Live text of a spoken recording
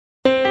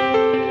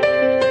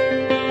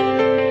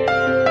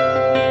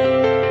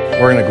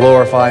We're going to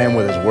glorify him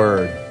with his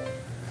word.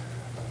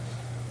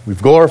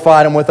 We've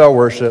glorified him with our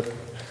worship.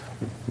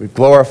 We've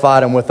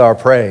glorified him with our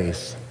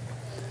praise.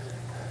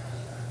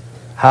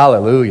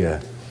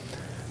 Hallelujah.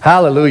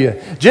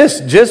 Hallelujah.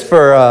 Just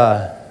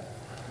for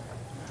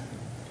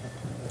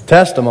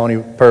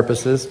testimony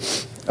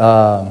purposes, who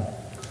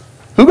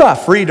got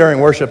free during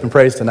worship and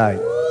praise tonight?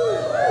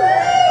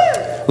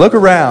 Look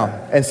around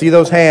and see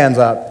those hands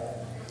up.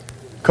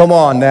 Come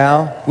on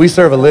now. We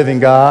serve a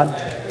living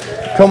God.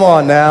 Come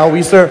on now.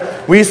 We serve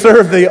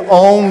the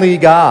only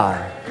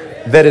God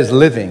that is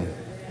living,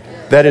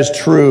 that is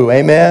true.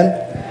 Amen.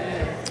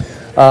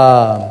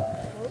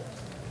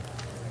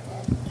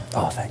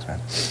 Thanks, man.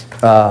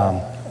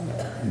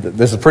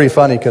 This is pretty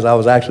funny because I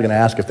was actually going to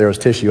ask if there was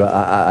tissue.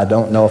 I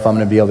don't know if I'm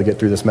going to be able to get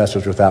through this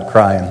message without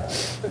crying.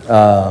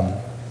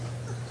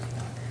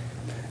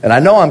 And I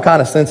know I'm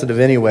kind of sensitive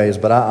anyways,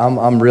 but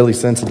I'm really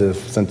sensitive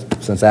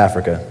since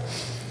Africa.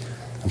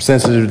 I'm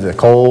sensitive to the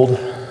cold.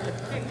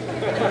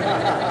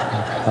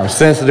 I'm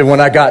sensitive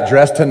when I got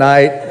dressed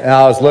tonight and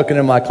I was looking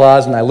in my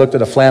closet and I looked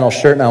at a flannel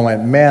shirt and I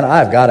went, man,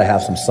 I've got to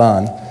have some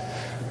sun.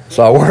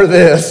 So I wore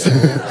this.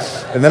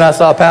 And then I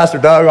saw Pastor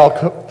Doug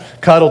all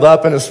cuddled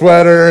up in a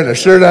sweater and a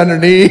shirt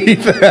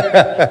underneath.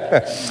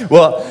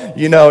 Well,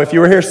 you know, if you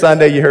were here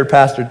Sunday, you heard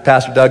Pastor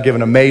Doug give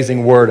an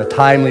amazing word, a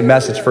timely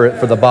message for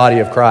the body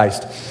of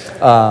Christ.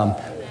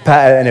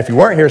 And if you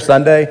weren't here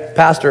Sunday,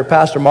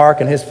 Pastor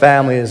Mark and his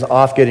family is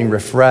off getting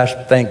refreshed.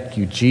 Thank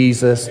you,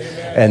 Jesus.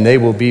 And they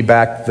will be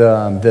back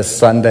this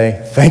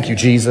Sunday. Thank you,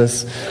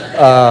 Jesus.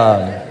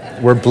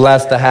 We're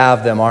blessed to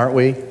have them, aren't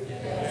we?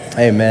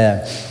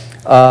 Amen.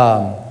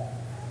 I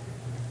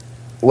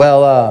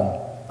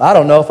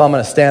don't know if I'm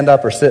going to stand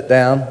up or sit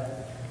down.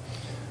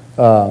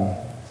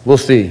 We'll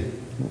see.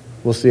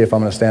 We'll see if I'm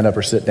going to stand up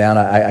or sit down.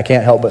 I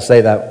can't help but say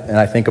that, and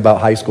I think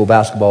about high school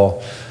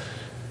basketball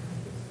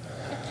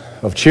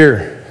of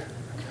cheer.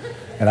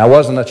 And I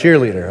wasn't a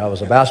cheerleader. I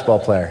was a basketball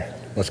player.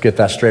 Let's get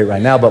that straight right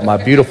now. But my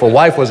beautiful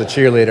wife was a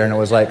cheerleader, and it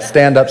was like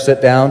stand up,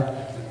 sit down,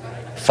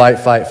 fight,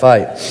 fight,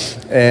 fight.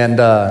 And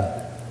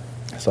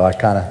so I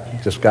kind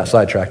of just got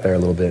sidetracked there a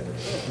little bit.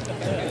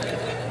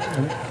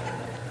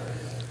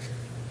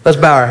 Let's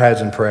bow our heads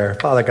in prayer.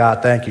 Father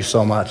God, thank you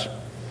so much.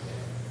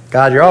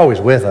 God, you're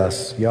always with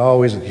us. You're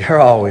always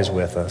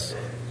with us.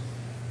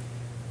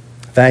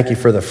 Thank you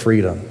for the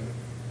freedom.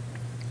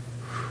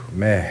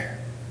 Man,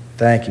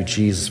 thank you,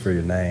 Jesus, for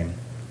your name.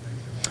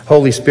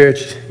 Holy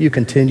Spirit, you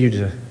continue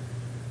to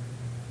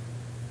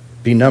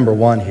be number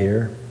one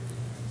here.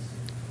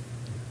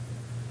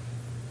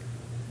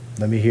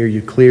 Let me hear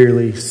you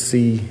clearly,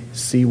 see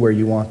where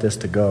you want this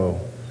to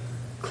go.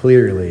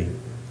 Clearly.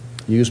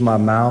 Use my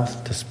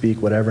mouth to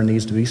speak whatever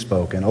needs to be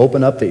spoken.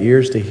 Open up the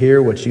ears to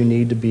hear what you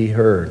need to be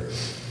heard.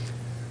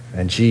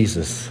 And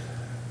Jesus,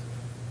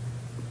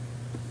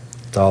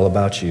 it's all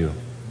about you.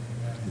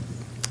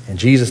 In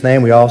Jesus'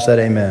 name, we all said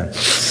amen.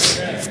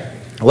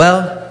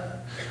 Well,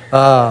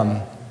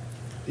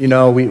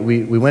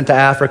 we went to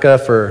Africa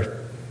for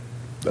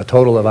a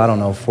total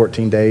of,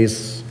 14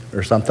 days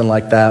or something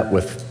like that,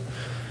 with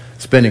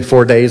spending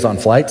 4 days on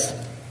flights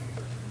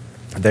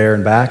there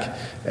and back.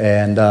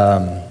 And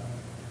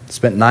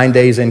spent 9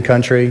 days in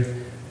country,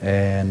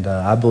 and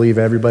I believe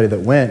everybody that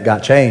went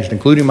got changed,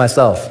 including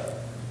myself,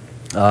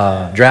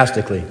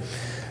 drastically.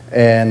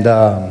 And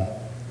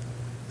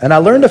I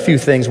learned a few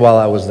things while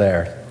I was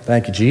there.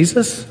 Thank you,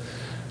 Jesus.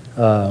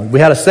 We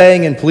had a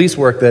saying in police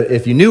work that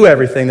if you knew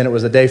everything, then it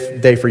was a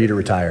day for you to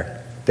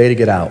retire, day to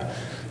get out.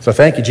 So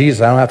thank you, Jesus.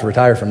 I don't have to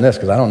retire from this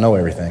because I don't know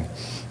everything.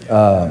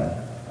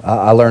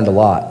 I learned a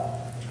lot.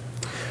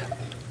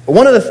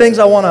 One of the things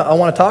I want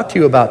to talk to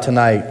you about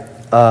tonight.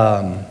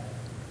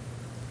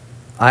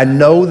 I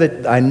know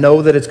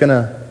that it's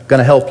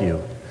gonna help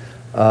you,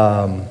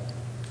 and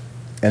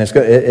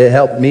it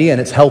helped me,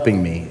 and it's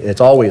helping me. It's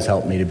always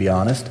helped me, to be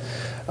honest.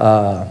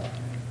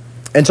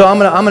 And so I'm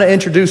gonna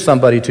introduce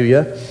somebody to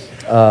you,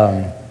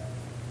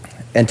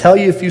 and tell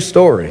you a few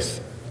stories.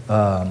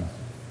 I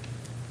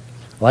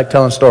like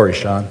telling stories,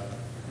 Sean. I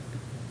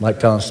like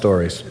telling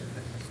stories.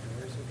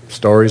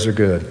 Stories are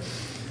good.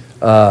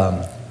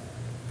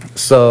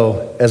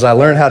 So as I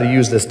learn how to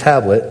use this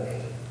tablet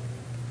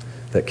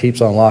that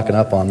keeps on locking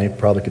up on me,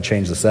 probably could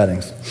change the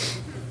settings.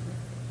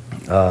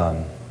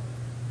 I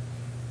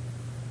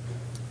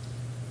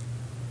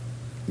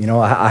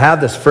have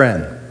this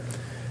friend,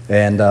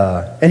 and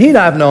he and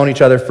I have known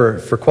each other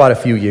for quite a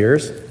few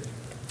years.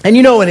 And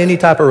in any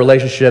type of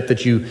relationship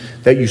that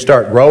you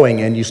start growing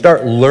in, you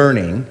start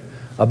learning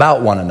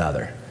about one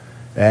another.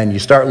 And you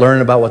start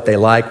learning about what they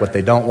like, what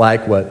they don't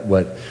like,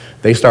 what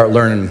they start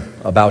learning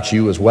about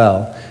you as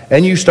well.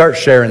 And you start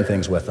sharing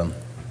things with them.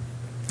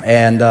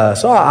 And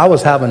so I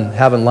was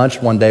having lunch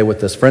one day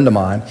with this friend of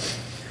mine,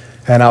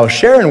 and I was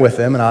sharing with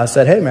him, and I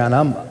said, "Hey man,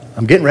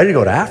 I'm getting ready to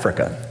go to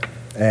Africa."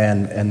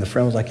 And the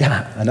friend was like,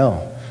 "Yeah, I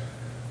know.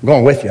 I'm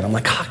going with you." And I'm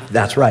like,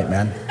 "That's right,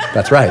 man.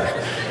 That's right.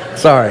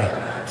 Sorry,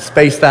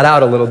 spaced that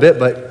out a little bit,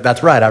 but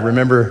that's right. I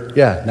remember.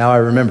 Yeah, now I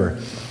remember."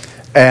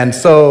 And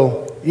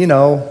so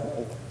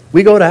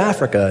we go to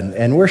Africa,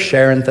 and we're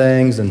sharing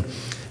things, and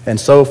and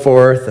so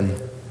forth.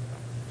 And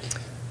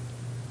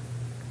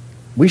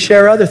we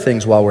share other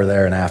things while we're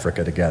there in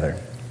Africa together.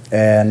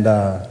 And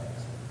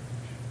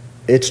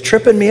it's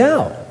tripping me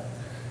out.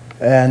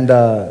 And,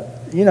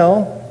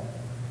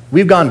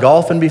 we've gone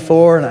golfing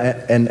before,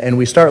 and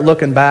we start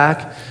looking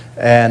back,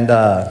 and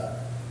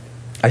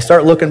I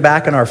start looking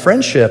back on our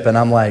friendship, and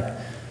I'm like,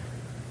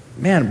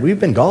 man, we've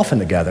been golfing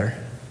together.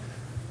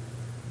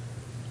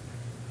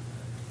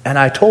 And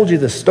I told you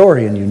this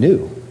story, and you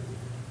knew.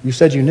 You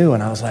said you knew,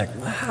 and I was like,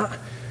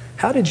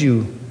 how did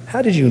you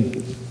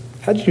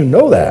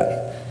know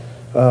that?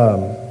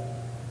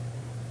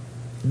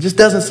 It just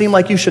doesn't seem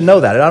like you should know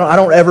that. I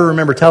don't ever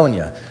remember telling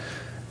you.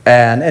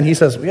 And he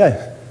says,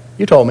 yeah,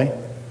 you told me.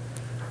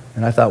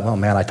 And I thought, well,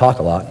 man, I talk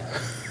a lot.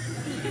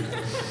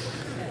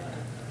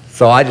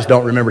 So I just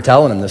don't remember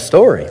telling him this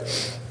story.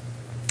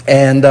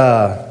 And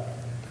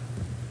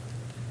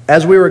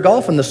as we were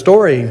golfing, the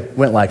story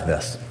went like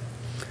this.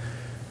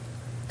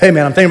 Hey,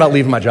 man, I'm thinking about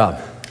leaving my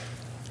job.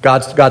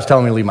 God's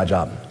telling me to leave my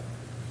job.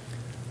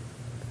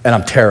 And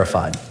I'm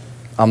terrified.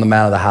 I'm the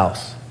man of the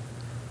house.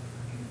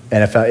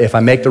 And if I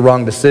make the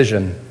wrong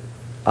decision,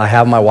 I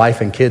have my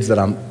wife and kids that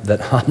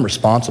I'm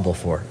responsible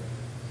for.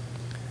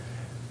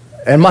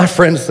 And my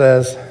friend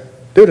says,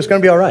 dude, it's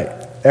going to be all right.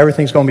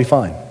 Everything's going to be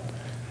fine.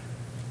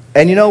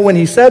 And when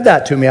he said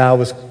that to me, I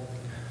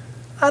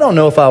don't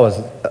know if I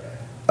was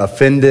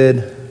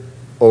offended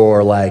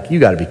or like, you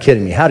got to be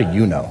kidding me. How do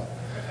you know?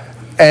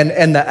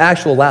 And the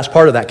actual last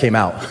part of that came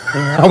out.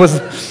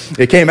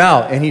 It came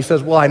out, and he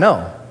says, well, I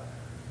know.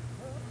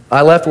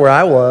 I left where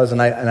I was,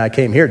 and I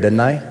came here, didn't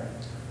I?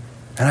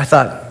 And I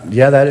thought,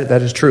 yeah,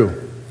 that is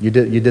true. You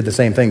did the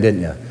same thing,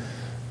 didn't you?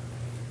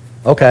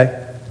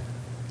 Okay,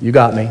 you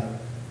got me.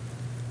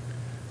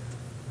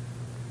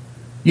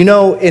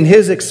 In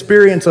his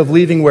experience of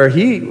leaving where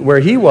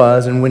he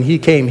was, and when he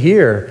came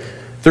here,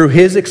 through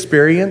his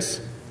experience,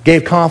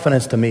 gave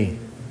confidence to me.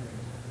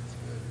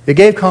 It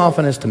gave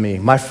confidence to me.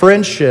 My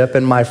friendship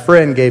and my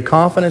friend gave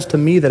confidence to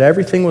me that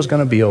everything was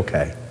going to be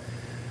okay.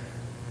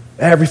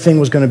 Everything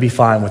was going to be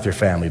fine with your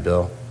family,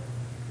 Bill.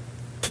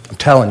 I'm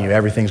telling you,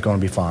 everything's going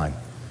to be fine.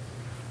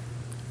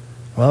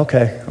 Well,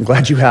 okay. I'm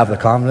glad you have the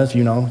confidence.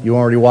 You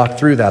already walked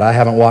through that. I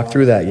haven't walked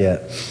through that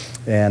yet.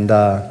 And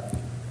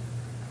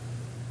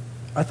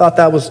I thought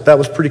that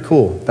was pretty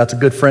cool. That's a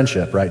good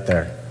friendship right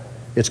there.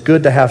 It's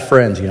good to have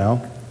friends,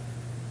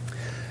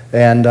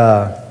 And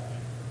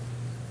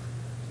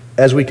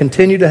as we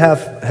continue to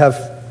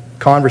have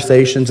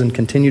conversations and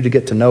continue to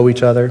get to know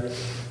each other,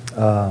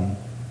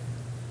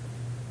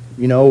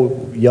 you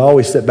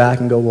always sit back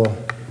and go, well,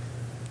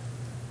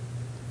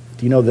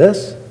 do you know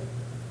this?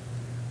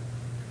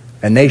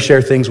 And they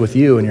share things with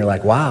you, and you're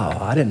like, wow,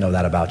 I didn't know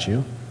that about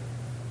you.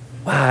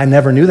 Wow, I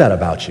never knew that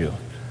about you.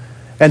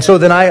 And so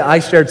then I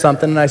shared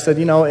something, and I said,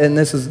 and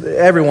this is,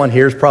 everyone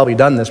here has probably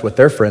done this with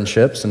their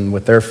friendships and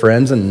with their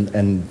friends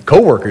and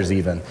coworkers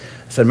even. I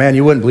said, man,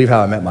 you wouldn't believe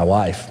how I met my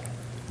wife.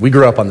 We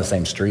grew up on the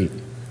same street.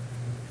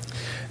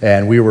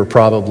 And we were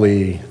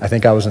probably, I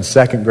think I was in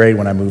second grade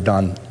when I moved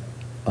on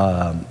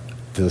to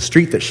the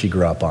street that she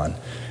grew up on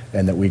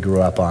and that we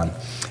grew up on.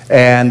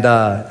 And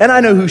I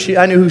knew who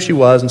she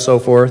was and so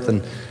forth.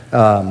 And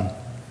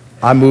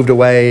I moved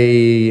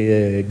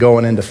away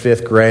going into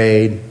fifth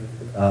grade.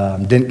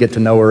 Didn't get to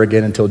know her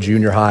again until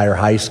junior high or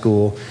high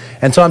school.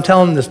 And so I'm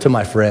telling this to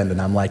my friend,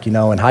 and I'm like, in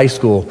high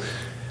school,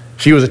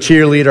 she was a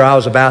cheerleader, I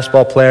was a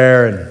basketball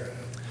player,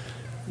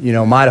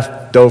 and might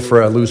have dove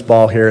for a loose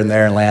ball here and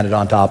there and landed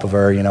on top of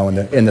her,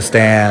 in the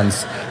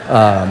stands.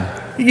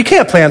 You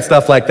can't plan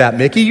stuff like that,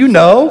 Mickey.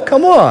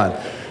 Come on.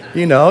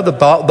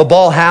 The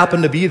ball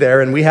happened to be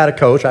there, and we had a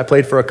coach. I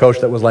played for a coach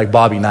that was like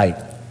Bobby Knight.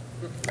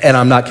 And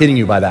I'm not kidding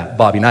you by that,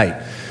 Bobby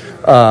Knight.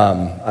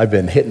 I've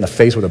been hit in the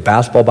face with a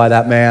basketball by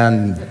that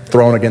man,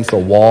 thrown against the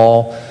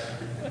wall,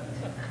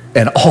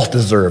 and all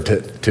deserved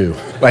it, too.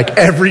 Like,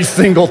 every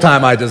single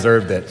time I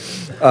deserved it.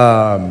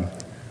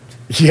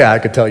 I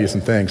could tell you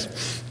some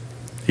things.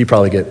 He'd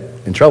probably get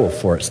in trouble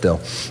for it still.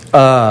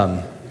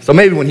 So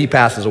maybe when he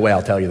passes away,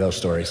 I'll tell you those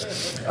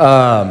stories.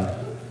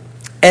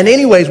 And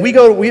anyways,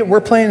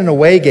 we're playing an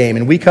away game,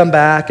 and we come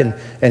back, and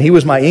he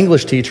was my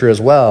English teacher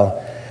as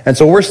well. And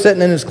so we're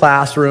sitting in his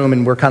classroom,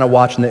 and we're kind of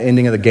watching the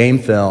ending of the game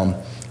film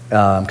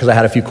because I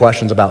had a few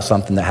questions about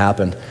something that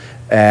happened.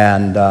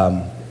 And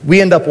we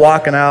end up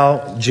walking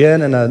out.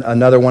 Jen and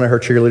another one of her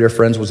cheerleader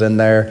friends was in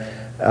there.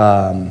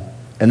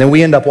 And then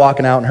we end up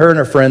walking out, and her and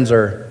her friend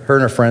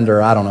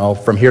are, I don't know,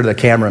 from here to the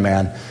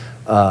cameraman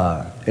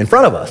in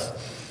front of us.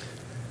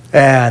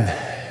 And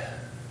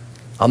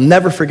I'll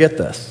never forget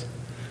this.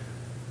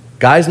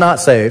 Guy's not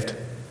saved.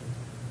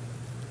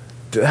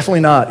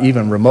 Definitely not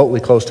even remotely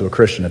close to a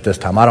Christian at this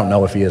time. I don't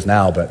know if he is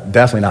now, but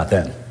definitely not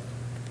then.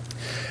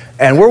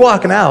 And we're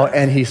walking out,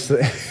 and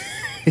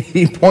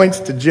he points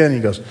to Jen. He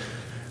goes,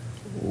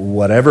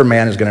 whatever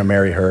man is going to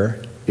marry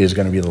her is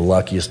going to be the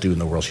luckiest dude in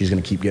the world. She's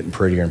going to keep getting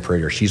prettier and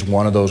prettier. She's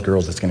one of those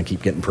girls that's going to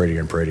keep getting prettier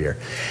and prettier.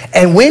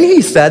 And when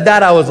he said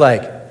that, I was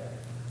like,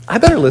 I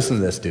better listen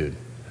to this dude.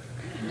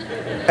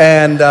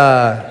 And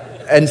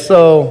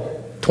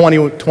so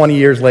 20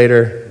 years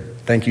later,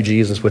 thank you,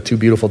 Jesus, with 2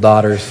 beautiful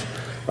daughters,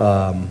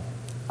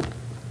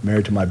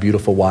 married to my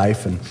beautiful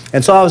wife.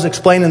 And so I was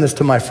explaining this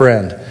to my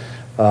friend.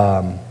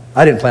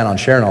 I didn't plan on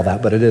sharing all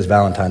that, but it is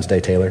Valentine's Day,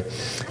 Taylor.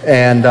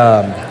 And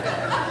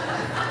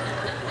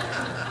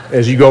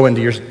as you go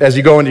into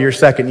your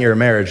second year of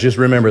marriage, just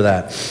remember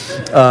that.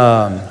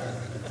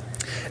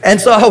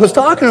 And so I was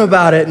talking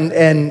about it,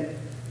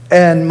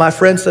 and my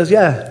friend says,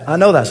 "Yeah, I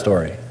know that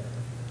story."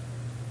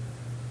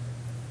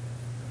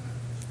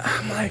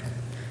 I'm like,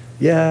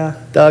 "Yeah,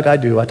 Doug, I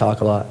do. I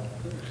talk a lot."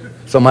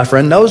 So my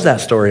friend knows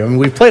that story. I mean,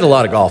 we've played a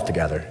lot of golf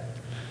together.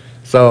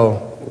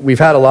 So we've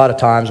had a lot of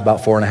times,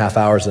 about 4.5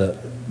 hours,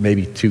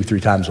 maybe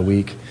 2-3 times a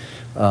week,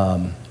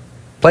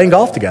 playing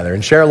golf together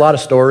and share a lot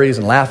of stories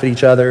and laugh at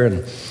each other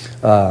and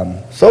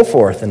so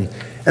forth.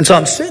 And so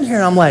I'm sitting here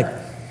and I'm like,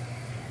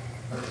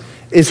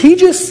 is he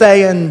just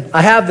saying,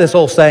 I have this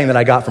old saying that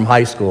I got from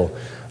high school,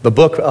 the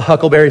book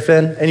Huckleberry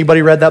Finn.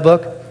 Anybody read that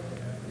book?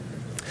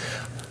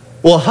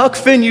 Well, Huck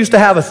Finn used to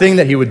have a thing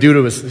that he would do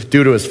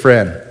to his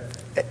friend.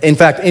 In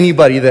fact,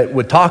 anybody that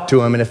would talk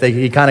to him, and if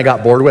he kind of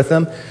got bored with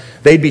them,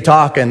 they'd be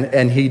talking,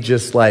 and he'd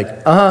just like,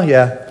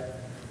 yeah.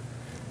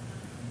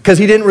 Because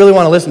he didn't really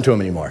want to listen to him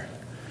anymore.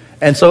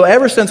 And so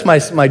ever since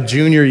my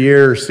junior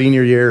year,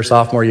 senior year,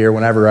 sophomore year,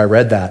 whenever I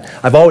read that,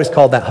 I've always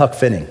called that Huck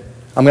Finning.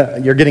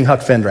 You're getting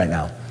Huck Finned right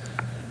now.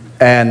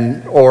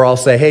 Or I'll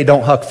say, "Hey,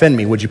 don't Huck Finn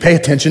me. Would you pay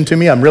attention to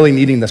me? I'm really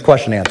needing this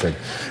question answered."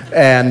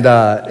 And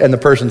the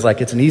person's like,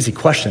 "It's an easy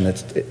question.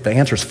 The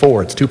answer's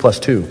 4. It's 2 +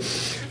 2.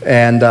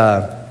 And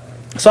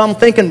so I'm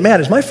thinking, man,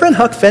 is my friend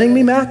Huck Finning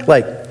me, Mac?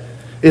 Like,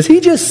 is he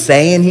just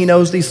saying he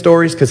knows these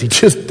stories because he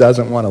just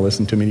doesn't want to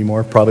listen to me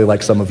anymore? Probably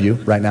like some of you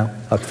right now,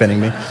 Huck Finning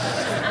me.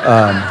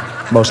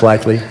 Most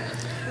likely.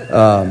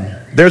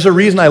 There's a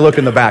reason I look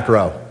in the back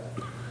row.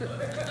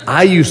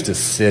 I used to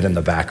sit in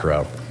the back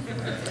row.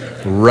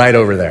 Right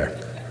over there.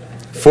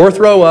 4th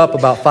row up,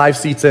 about 5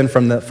 seats in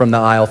from the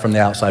aisle, from the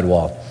outside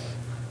wall.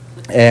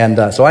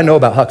 And so I know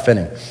about Huck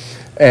Finning.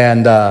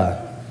 And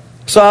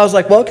so I was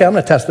like, well, okay, I'm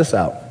going to test this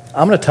out.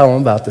 I'm going to tell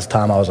him about this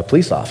time I was a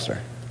police officer.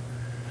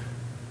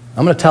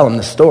 I'm going to tell him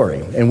this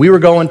story. And we were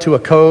going to a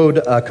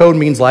code. Code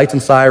means lights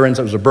and sirens.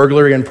 It was a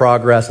burglary in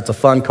progress. It's a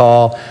fun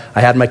call. I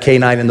had my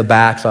K9 in the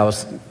back, so I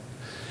was...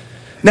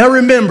 Now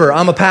remember,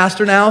 I'm a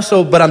pastor now,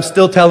 but I'm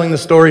still telling the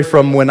story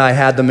from when I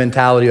had the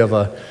mentality of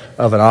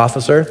an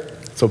officer.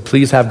 So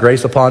please have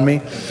grace upon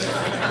me.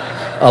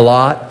 A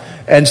lot.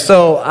 And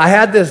so I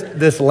had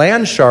this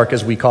land shark,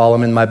 as we call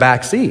him, in my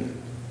back seat.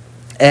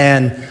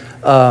 And,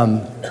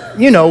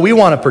 we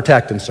want to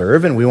protect and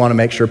serve, and we want to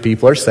make sure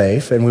people are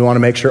safe, and we want to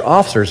make sure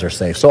officers are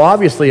safe. So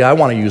obviously I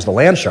want to use the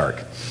land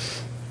shark.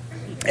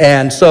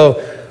 And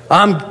so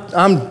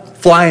I'm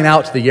flying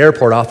out to the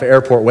airport off the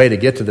Airport Way to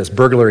get to this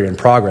burglary in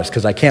progress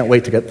because I can't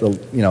wait to get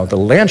the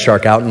land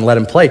shark out and let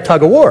him play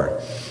tug of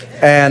war.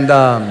 And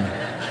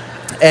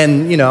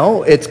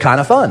it's kind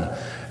of fun.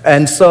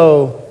 And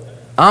so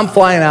I'm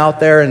flying out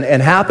there,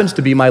 and happens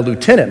to be my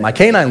lieutenant. My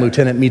K9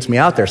 lieutenant meets me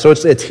out there. So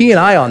it's he and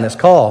I on this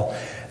call,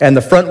 and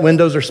the front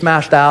windows are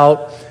smashed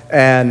out,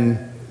 and,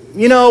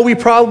 we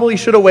probably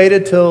should have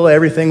waited till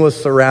everything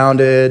was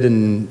surrounded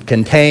and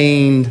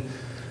contained.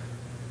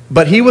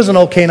 But he was an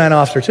old K9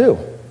 officer too.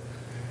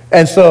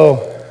 And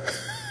so,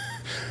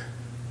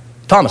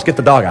 Thomas, get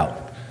the dog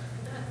out.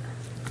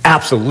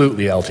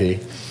 Absolutely, LT.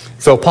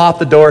 So pop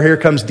the door, here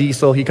comes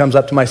Diesel. He comes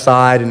up to my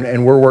side,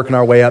 and we're working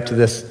our way up to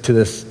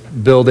this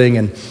building,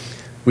 and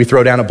we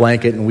throw down a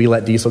blanket, and we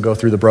let Diesel go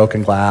through the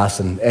broken glass,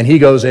 and he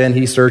goes in,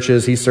 he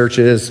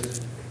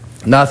searches,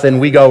 nothing.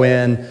 We go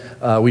in,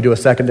 we do a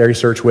secondary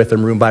search with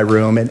him, room by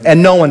room,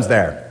 and no one's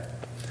there.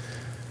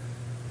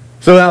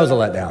 So that was a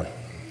letdown.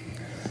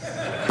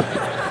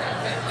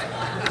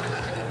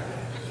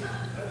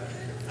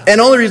 And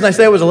the only reason I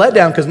say it was a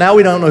letdown, because now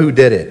we don't know who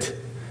did it.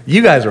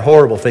 You guys are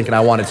horrible thinking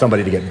I wanted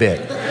somebody to get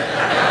bit.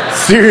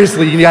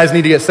 Seriously, you guys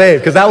need to get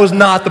saved, because that was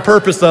not the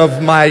purpose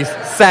of my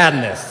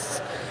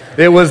sadness.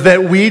 It was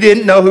that we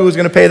didn't know who was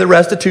going to pay the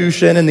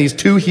restitution and these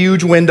 2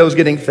 huge windows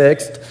getting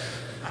fixed.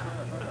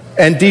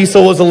 And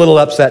Diesel was a little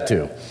upset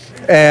too.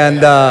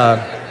 And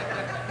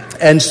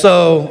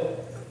so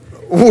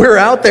we're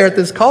out there at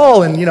this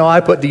call, and,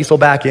 I put Diesel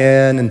back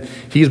in, and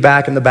he's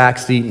back in the back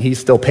seat, and he's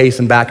still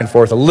pacing back and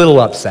forth, a little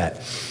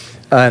upset.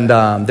 And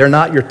they're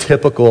not your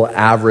typical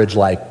average,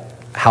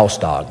 house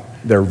dog.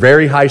 They're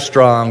very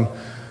high-strung.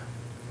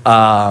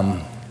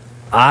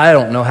 I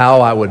don't know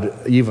how I would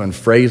even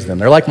phrase them.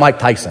 They're like Mike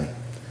Tyson.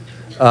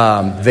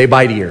 They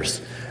bite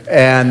ears.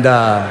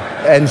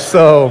 And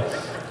so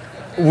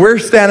we're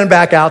standing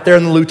back out there,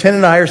 and the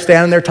lieutenant and I are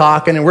standing there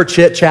talking, and we're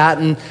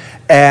chit-chatting.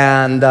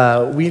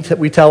 And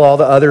we tell all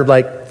the other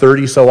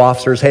 30 so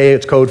officers, hey,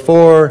 it's code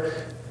 4.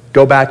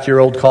 Go back to your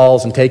old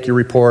calls and take your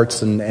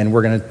reports, and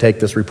we're going to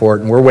take this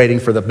report. And we're waiting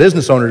for the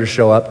business owner to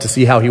show up to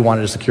see how he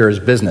wanted to secure his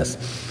business.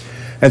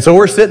 And so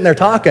we're sitting there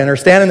talking, or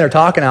standing there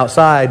talking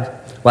outside,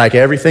 like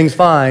everything's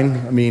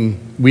fine. I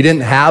mean, we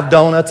didn't have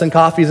donuts and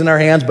coffees in our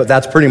hands, but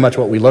that's pretty much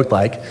what we looked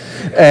like.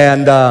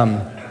 And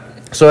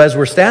so as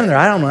we're standing there,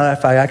 I don't know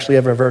if I actually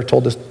ever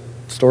told this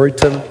story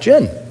to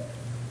Jen.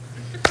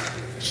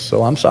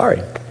 So I'm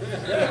sorry.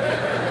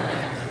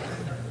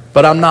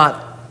 But I'm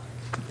not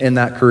in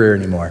that career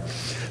anymore.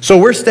 So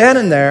we're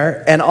standing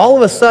there, and all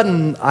of a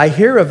sudden, I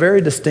hear a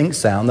very distinct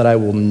sound that I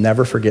will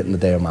never forget in the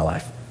day of my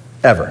life,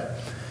 ever.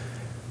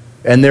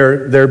 And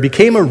there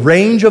became a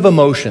range of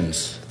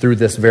emotions through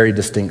this very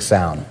distinct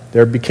sound.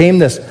 There became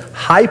this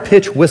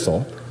high-pitched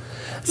whistle,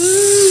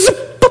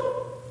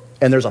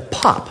 and there's a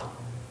pop.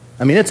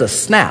 I mean, it's a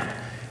snap.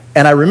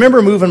 And I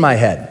remember moving my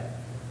head.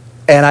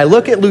 And I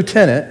look at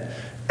Lieutenant,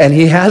 and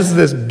he has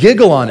this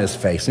giggle on his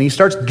face, and he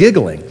starts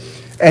giggling.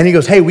 And he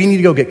goes, hey, we need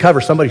to go get cover.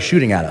 Somebody's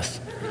shooting at us.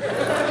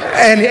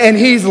 And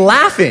he's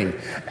laughing.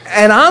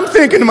 And I'm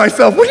thinking to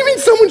myself, what do you mean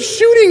someone's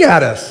shooting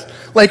at us?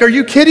 Like, are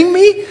you kidding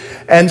me?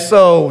 And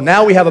so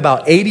now we have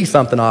about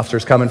 80-something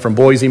officers coming from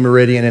Boise,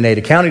 Meridian, and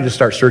Ada County to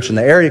start searching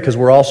the area because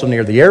we're also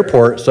near the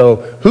airport. So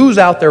who's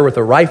out there with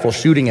a rifle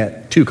shooting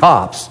at 2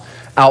 cops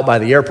out by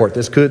the airport?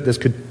 This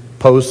could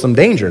pose some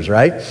dangers,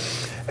 right?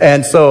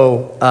 And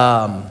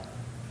so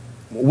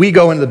we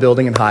go into the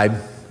building and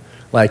hide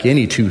like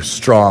any 2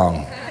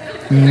 strong,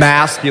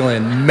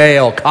 masculine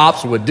male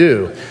cops would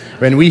do.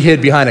 And we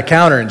hid behind a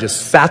counter and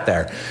just sat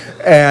there.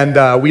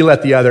 And we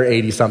let the other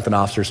 80-something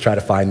officers try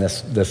to find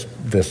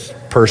this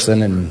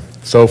person and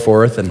so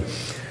forth. And,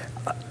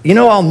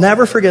 I'll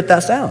never forget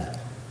that sound.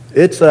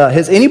 It's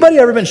has anybody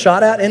ever been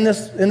shot at in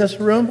this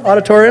room,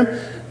 auditorium?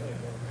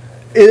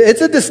 It's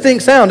a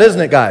distinct sound,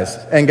 isn't it, guys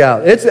and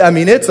gals?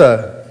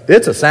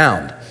 It's a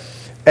sound.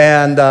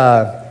 And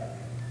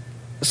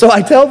so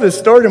I tell this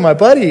story to my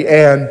buddy,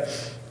 and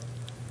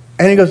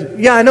he goes,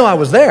 yeah, I know, I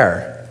was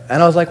there.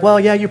 And I was like, well,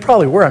 yeah, you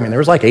probably were. I mean, there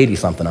was like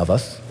 80-something of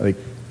us. Like,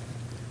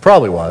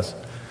 probably was.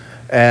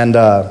 And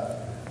so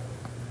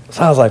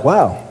I was like,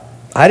 wow,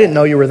 I didn't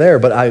know you were there.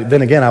 But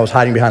then again, I was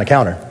hiding behind a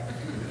counter.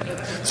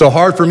 So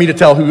hard for me to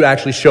tell who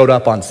actually showed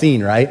up on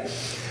scene, right?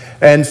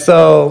 And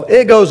so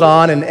it goes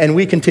on, and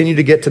we continue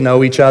to get to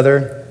know each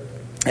other.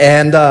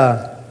 And,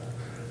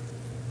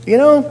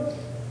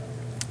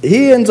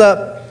 he ends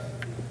up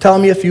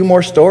telling me a few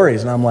more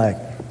stories. And I'm like,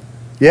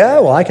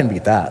 yeah, well, I can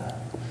beat that.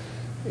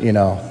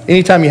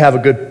 Anytime you have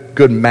a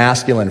good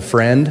masculine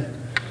friend,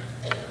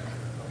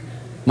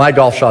 my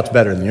golf shot's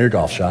better than your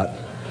golf shot.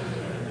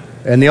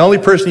 And the only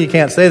person you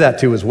can't say that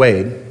to is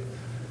Wade.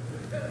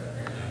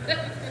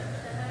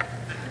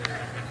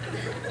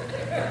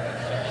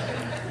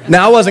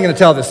 Now, I wasn't going to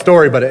tell this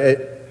story, but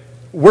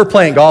we're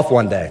playing golf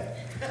one day.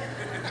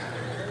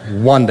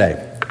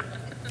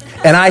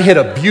 And I hit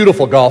a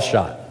beautiful golf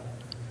shot.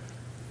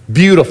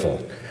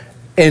 Beautiful.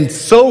 And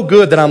so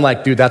good that I'm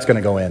like, dude, that's going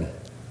to go in.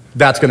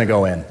 That's going to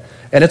go in.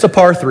 And it's a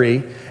par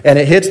 3, and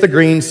it hits the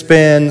green,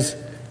 spins.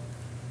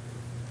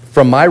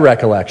 From my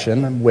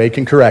recollection, Wade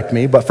can correct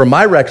me, but from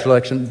my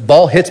recollection,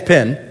 ball hits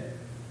pin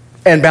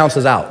and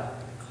bounces out.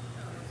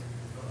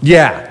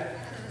 Yeah,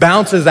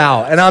 bounces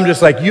out. And I'm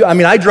just like,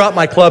 I dropped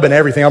my club and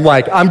everything. I'm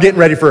like, I'm getting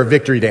ready for a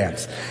victory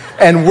dance.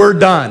 And we're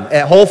done.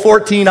 At hole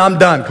 14, I'm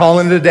done.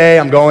 Calling it a day,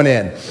 I'm going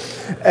in.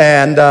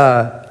 And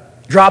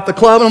drop the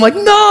club, and I'm like,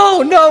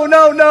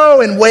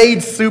 no. And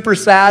Wade's super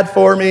sad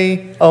for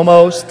me,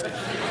 almost.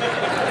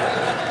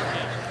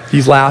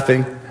 He's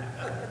laughing.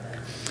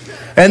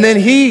 And then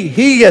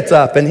he gets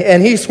up,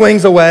 and he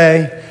swings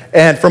away.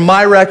 And from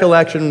my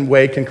recollection,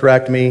 Wade can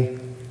correct me.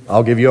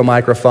 I'll give you a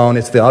microphone.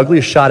 It's the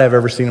ugliest shot I've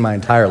ever seen in my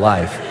entire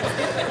life.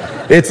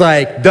 It's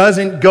like,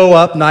 doesn't go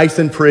up nice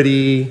and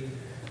pretty.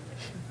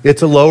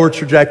 It's a lower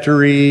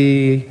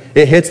trajectory.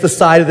 It hits the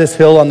side of this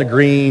hill on the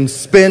green,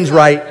 spins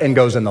right, and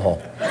goes in the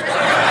hole.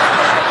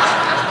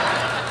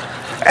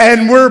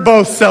 And we're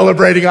both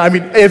celebrating. I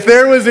mean, if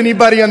there was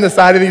anybody on the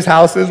side of these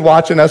houses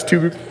watching us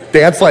 2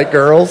 dance like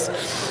girls,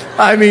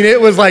 I mean, it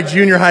was like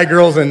junior high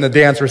girls in the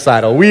dance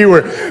recital. We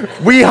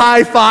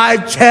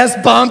high-fived,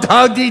 chest bumped,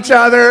 hugged each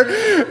other.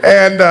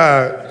 And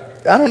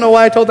I don't know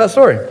why I told that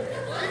story.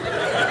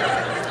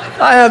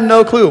 I have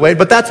no clue, Wade,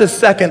 but that's his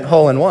second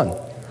hole-in-one.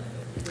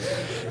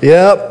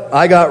 Yep,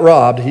 I got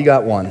robbed. He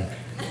got 1.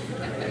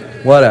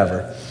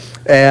 Whatever.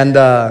 And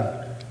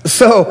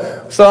so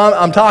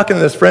I'm talking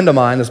to this friend of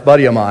mine, this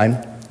buddy of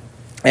mine,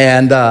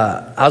 and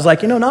I was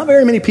like, not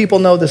very many people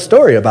know this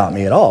story about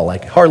me at all,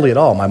 like hardly at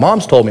all. My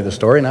mom's told me the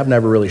story, and I've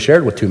never really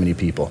shared with too many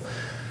people.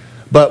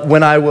 But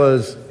when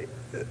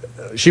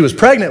she was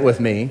pregnant with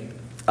me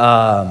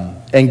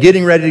and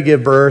getting ready to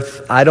give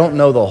birth, I don't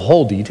know the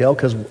whole detail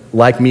because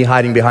like me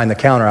hiding behind the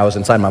counter, I was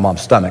inside my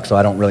mom's stomach, so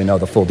I don't really know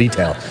the full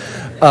detail.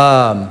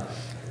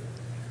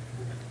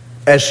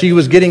 As she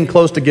was getting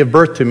close to give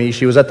birth to me,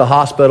 she was at the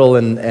hospital,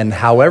 and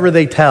however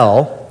they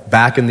tell,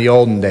 back in the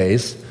olden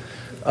days,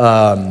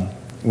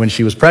 when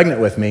she was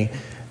pregnant with me,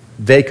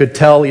 they could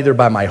tell either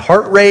by my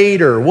heart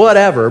rate or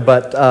whatever,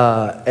 but,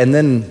 and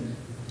then,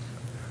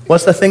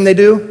 what's the thing they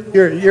do?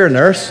 You're a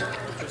nurse?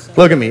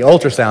 Look at me,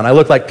 ultrasound. I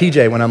look like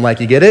PJ when I'm like,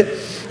 you get it?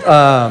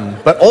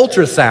 But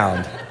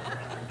ultrasound,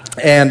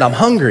 and I'm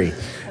hungry.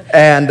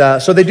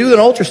 And so they do an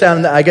ultrasound,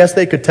 and I guess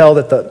they could tell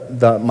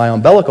that my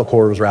umbilical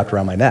cord was wrapped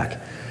around my neck.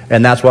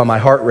 And that's why my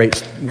heart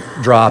rate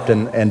dropped,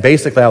 and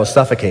basically I was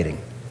suffocating.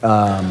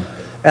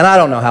 And I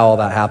don't know how all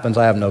that happens.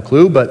 I have no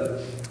clue,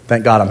 but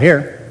thank God I'm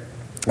here.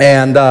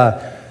 And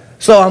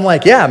so I'm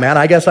like, yeah, man,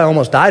 I guess I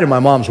almost died in my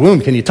mom's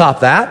womb. Can you top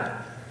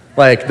that?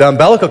 Like, the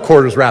umbilical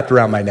cord was wrapped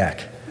around my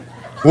neck.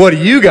 What do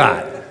you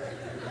got?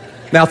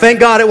 Now, thank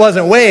God it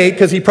wasn't Wade,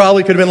 because he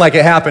probably could have been like,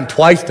 it happened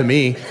twice to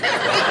me.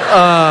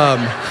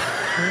 I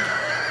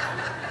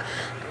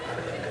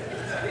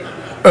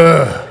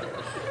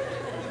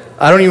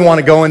don't even want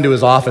to go into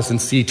his office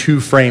and see 2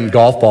 framed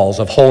golf balls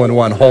of hole in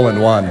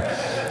one.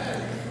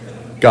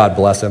 God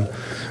bless him.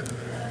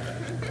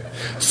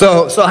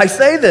 So I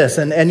say this,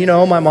 and you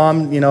know, my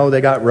mom, you know,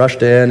 they got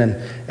rushed in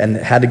and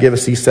had to give a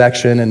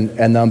C-section,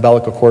 and the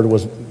umbilical cord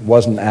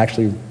wasn't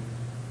actually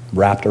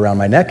wrapped around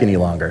my neck any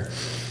longer.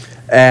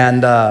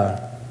 And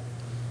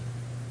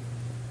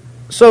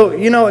so,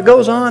 you know, it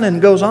goes on,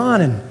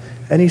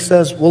 and he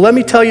says, well, let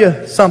me tell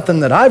you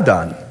something that I've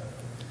done.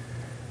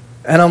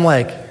 And I'm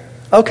like,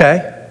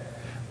 okay.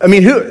 I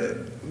mean,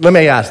 let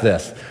me ask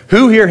this.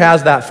 Who here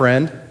has that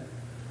friend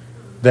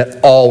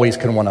that always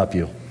can one-up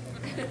you?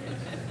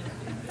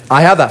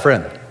 I have that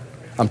friend.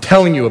 I'm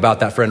telling you about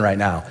that friend right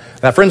now.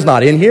 That friend's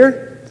not in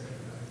here.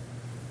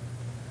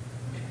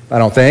 I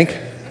don't think.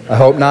 I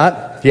hope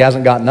not. He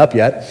hasn't gotten up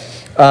yet.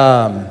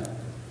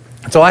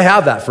 So I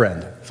have that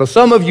friend. So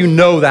some of you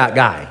know that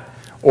guy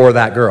or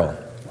that girl.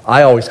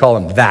 I always call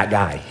him that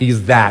guy.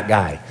 He's that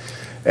guy.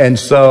 And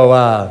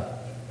so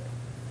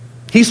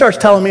he starts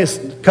telling me a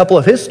couple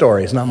of his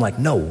stories, and I'm like,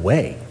 no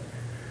way.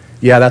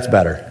 Yeah, that's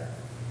better.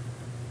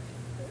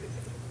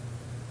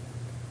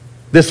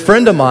 This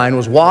friend of mine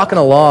was walking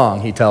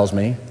along, he tells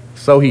me.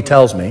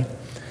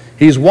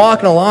 He's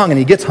walking along and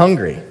he gets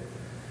hungry.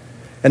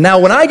 And now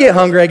when I get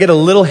hungry, I get a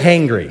little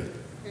hangry.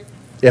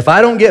 If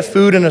I don't get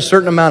food in a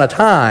certain amount of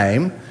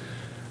time,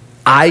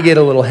 I get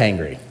a little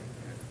hangry.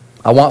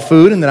 I want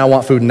food, and then I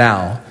want food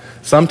now.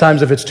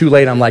 Sometimes if it's too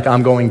late, I'm like,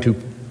 I'm going to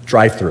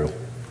drive through.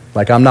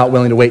 Like, I'm not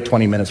willing to wait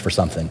 20 minutes for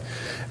something.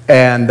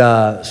 And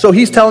so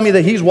he's telling me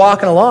that he's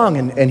walking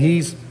along and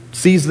he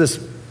sees this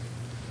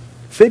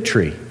fig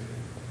tree.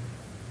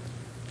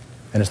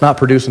 And it's not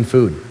producing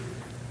food.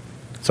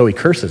 So he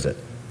curses it.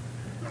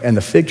 And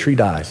the fig tree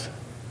dies.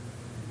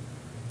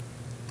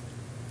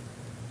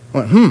 I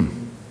went,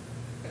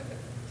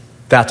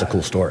 that's a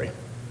cool story.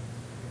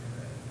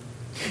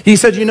 He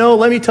said, you know,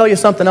 let me tell you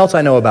something else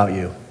I know about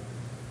you.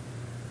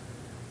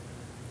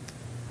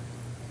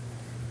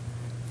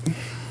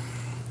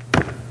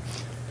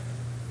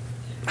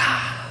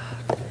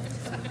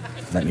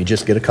 Let me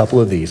just get a couple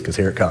of these, because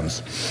here it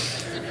comes.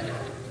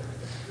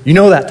 You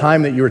know that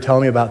time that you were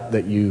telling me about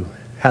that you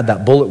had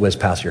that bullet whiz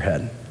past your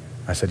head?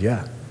 I said,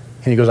 yeah.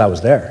 And he goes, I was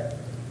there.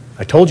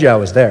 I told you I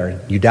was there.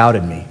 You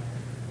doubted me.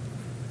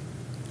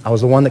 I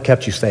was the one that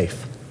kept you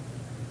safe.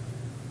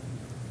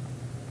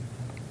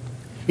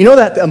 You know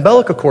that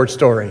umbilical cord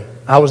story?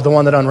 I was the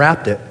one that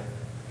unwrapped it.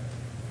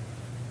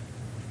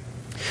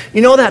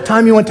 You know that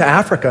time you went to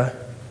Africa?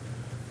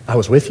 I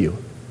was with you.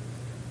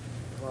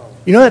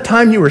 You know that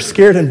time you were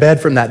scared in bed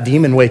from that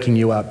demon waking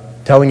you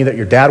up, telling you that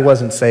your dad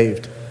wasn't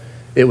saved?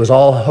 It was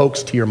all a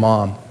hoax to your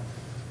mom.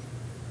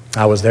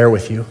 I was there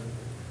with you.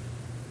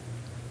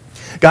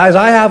 Guys,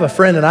 I have a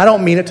friend, and I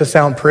don't mean it to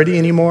sound pretty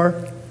anymore.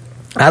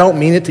 I don't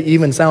mean it to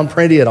even sound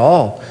pretty at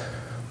all.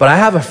 But I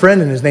have a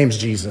friend, and his name's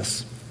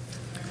Jesus.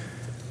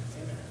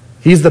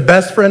 He's the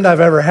best friend I've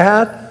ever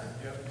had.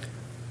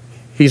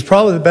 He's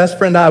probably the best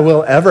friend I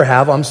will ever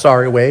have. I'm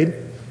sorry, Wade.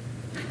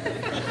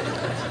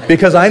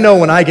 Because I know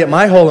when I get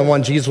my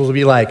hole-in-one, Jesus will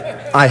be like,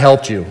 I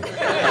helped you.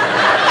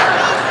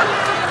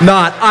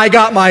 Not, I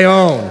got my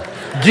own.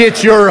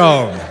 Get your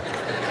own.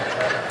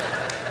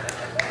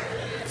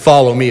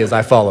 Follow me as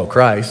I follow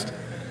Christ.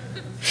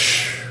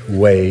 Shh,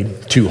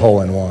 Wade, 2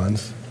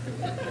 hole-in-ones.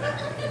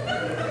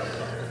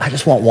 I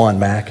just want one,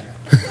 Mac.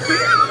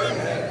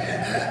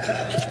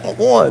 Just want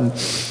one.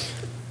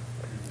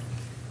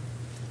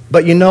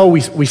 But you know,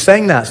 we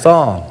sang that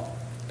song.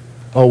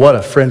 Oh, what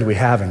a friend we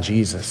have in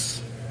Jesus.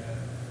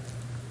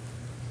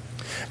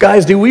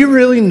 Guys, do we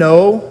really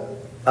know?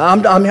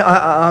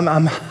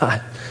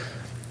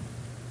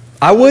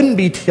 I wouldn't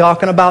be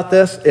talking about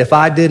this if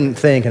I didn't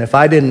think and if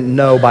I didn't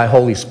know by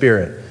Holy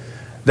Spirit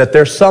that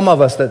there's some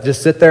of us that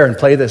just sit there and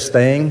play this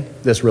thing,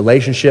 this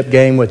relationship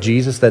game with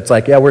Jesus that's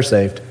like, yeah, we're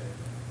saved.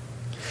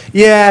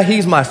 Yeah,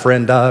 he's my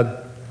friend,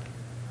 Doug.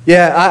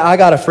 Yeah, I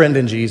got a friend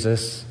in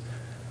Jesus.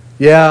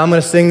 Yeah, I'm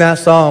going to sing that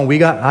song. I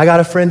got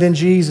a friend in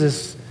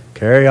Jesus.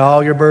 Carry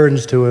all your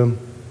burdens to him.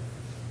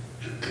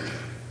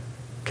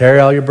 Carry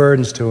all your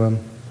burdens to him.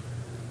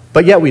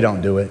 But yet we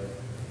don't do it.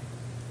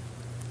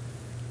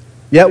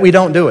 Yet we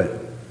don't do it.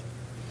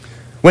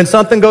 When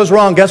something goes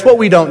wrong, guess what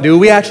we don't do?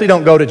 We actually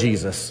don't go to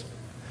Jesus.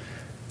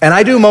 And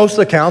I do most of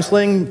the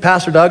counseling.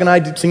 Pastor Doug and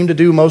I seem to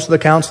do most of the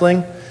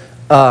counseling.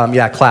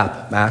 Yeah,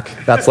 clap, Mac.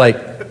 That's like,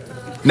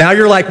 now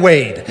you're like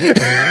Wade.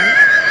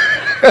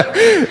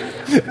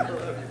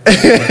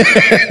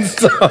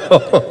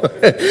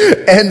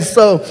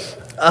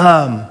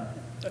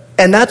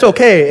 and that's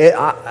okay.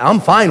 I'm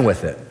fine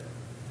with it.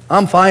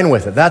 I'm fine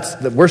with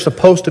it. We're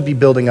supposed to be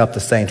building up the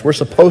saints. We're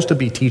supposed to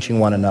be teaching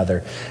one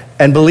another.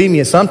 And believe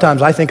me,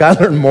 sometimes I think I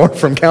learn more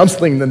from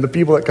counseling than the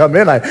people that come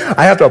in. I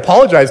have to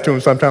apologize to them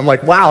sometimes. I'm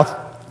like,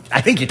 wow,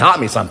 I think you taught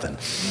me something.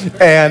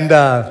 And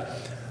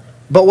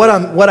but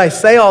what I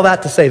say all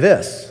that to say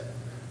this: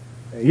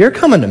 you're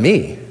coming to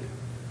me.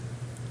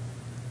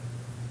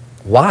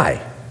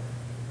 Why?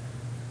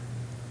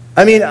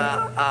 I mean,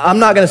 I'm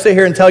not going to sit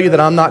here and tell you that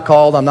I'm not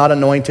called, I'm not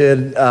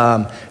anointed.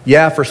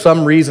 For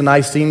some reason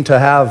I seem to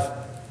have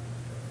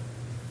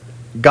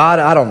God,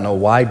 I don't know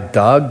why,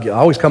 Doug. I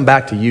always come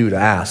back to you to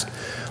ask.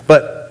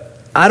 But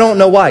I don't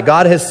know why.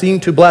 God has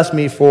seemed to bless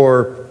me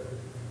for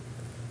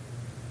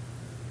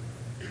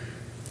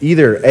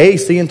either A,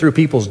 seeing through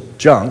people's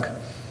junk,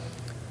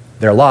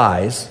 their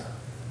lies,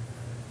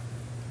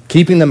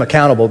 keeping them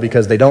accountable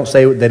because they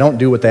don't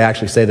do what they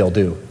actually say they'll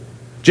do.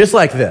 Just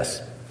like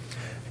this.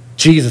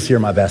 Jesus, you're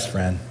my best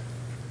friend.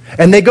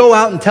 And they go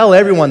out and tell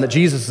everyone that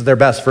Jesus is their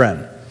best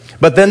friend.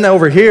 But then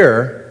over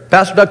here,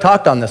 Pastor Doug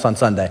talked on this on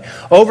Sunday.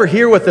 Over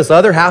here with this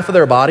other half of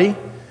their body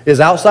is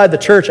outside the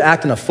church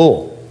acting a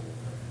fool.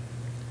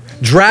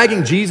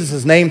 Dragging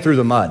Jesus' name through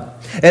the mud.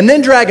 And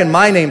then dragging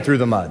my name through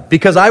the mud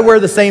because I wear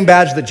the same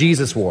badge that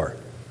Jesus wore.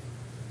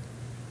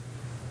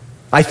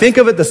 I think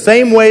of it the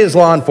same way as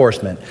law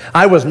enforcement.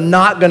 I was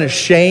not going to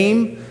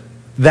shame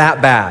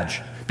that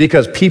badge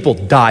because people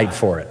died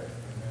for it.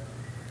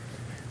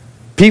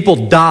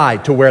 People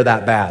died to wear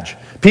that badge.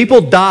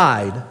 People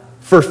died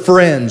for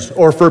friends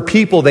or for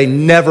people they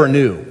never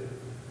knew.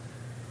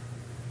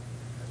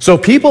 So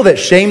people that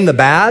shame the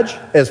badge,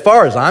 as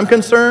far as I'm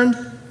concerned,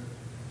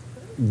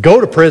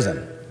 go to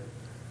prison.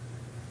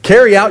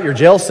 Carry out your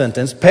jail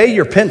sentence, pay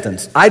your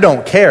penance. I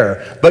don't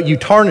care, but you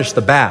tarnish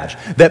the badge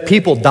that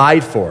people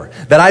died for,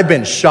 that I've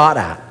been shot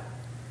at.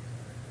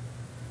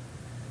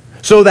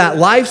 So that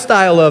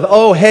lifestyle of,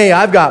 oh, hey,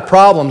 I've got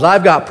problems.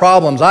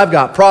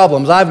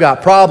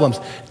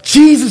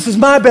 Jesus is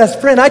my best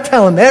friend. I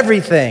tell him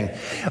everything.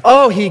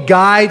 Oh, he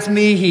guides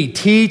me. He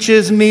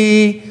teaches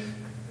me.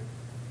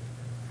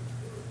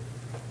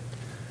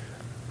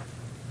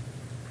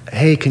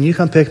 Hey, can you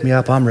come pick me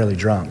up? I'm really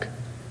drunk.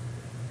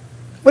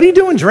 What are you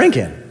doing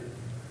drinking?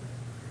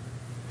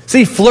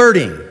 See,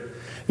 flirting.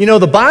 You know,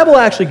 the Bible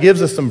actually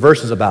gives us some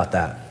verses about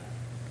that.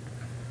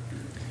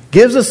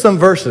 Gives us some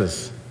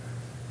verses.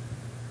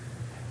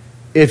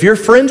 If you're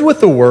friends with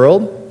the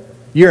world,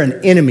 you're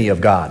an enemy of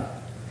God.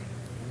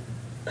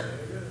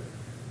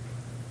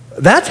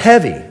 That's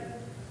heavy.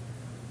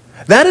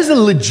 That is a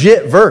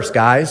legit verse,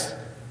 guys.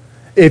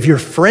 If you're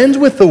friends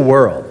with the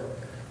world.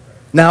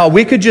 Now,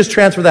 we could just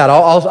transfer that.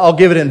 I'll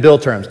give it in Bill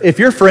terms. If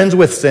you're friends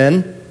with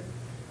sin,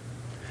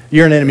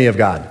 you're an enemy of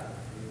God.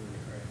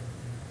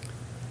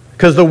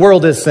 Because the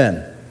world is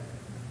sin.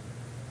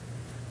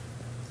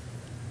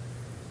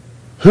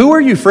 Who are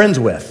you friends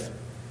with?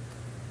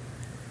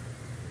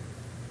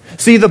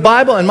 See, the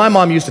Bible, and my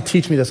mom used to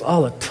teach me this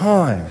all the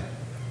time.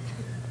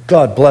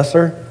 God bless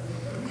her.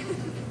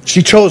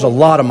 She chose a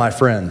lot of my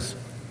friends.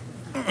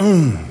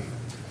 I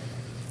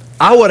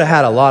would have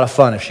had a lot of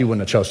fun if she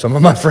wouldn't have chose some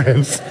of my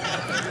friends.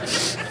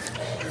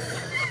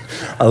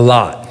 A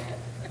lot.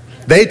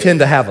 They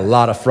tend to have a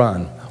lot of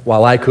fun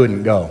while I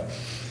couldn't go.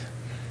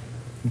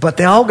 But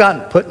they all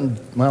got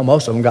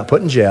most of them got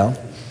put in jail.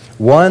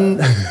 One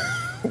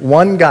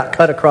got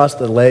cut across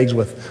the legs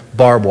with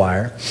barbed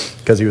wire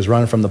because he was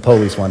running from the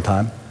police one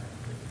time.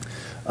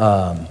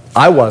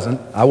 I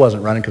wasn't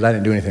running because I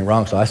didn't do anything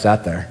wrong, so I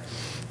sat there.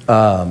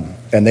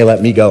 And they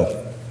let me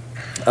go.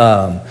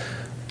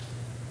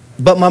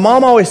 But my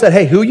mom always said,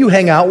 hey, who you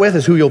hang out with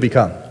is who you'll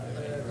become.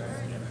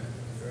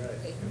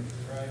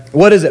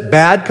 What is it?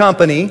 Bad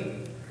company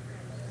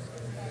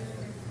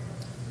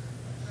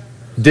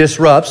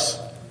disrupts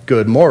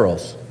good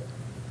morals.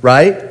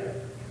 Right?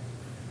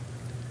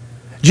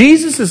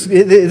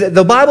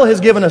 The Bible has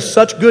given us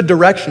such good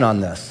direction on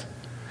this.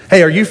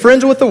 Hey, are you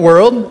friends with the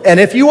world? And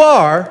if you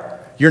are,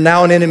 you're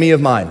now an enemy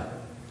of mine.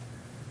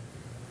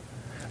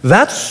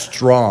 That's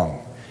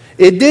strong.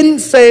 It didn't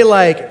say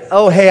like,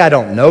 oh, hey, I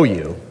don't know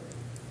you.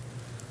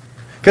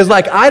 Because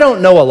I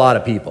don't know a lot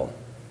of people.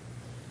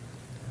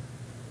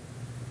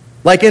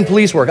 Like in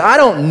police work, I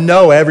don't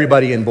know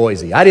everybody in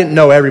Boise. I didn't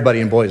know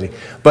everybody in Boise.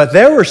 But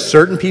there were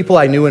certain people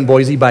I knew in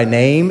Boise by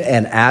name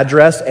and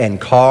address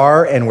and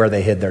car and where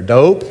they hid their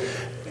dope.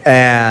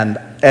 And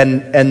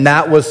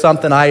that was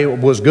something I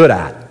was good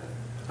at.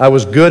 I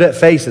was good at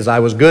faces. I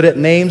was good at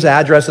names,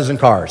 addresses, and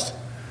cars.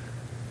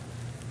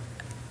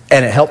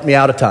 And it helped me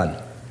out a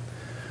ton.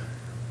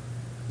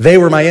 They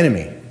were my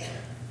enemy.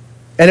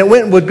 And it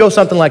would go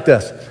something like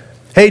this.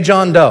 Hey,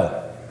 John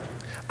Doe,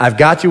 I've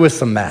got you with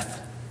some meth.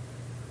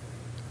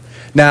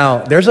 Now,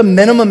 there's a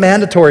minimum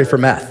mandatory for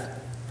meth.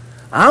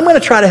 I'm going to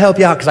try to help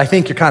you out because I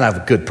think you're kind of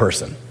a good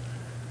person.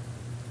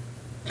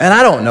 And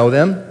I don't know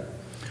them.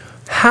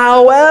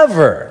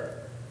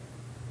 However,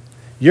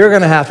 you're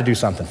going to have to do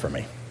something for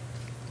me.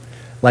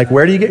 Like,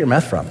 where do you get your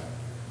meth from?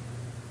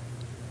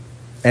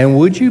 And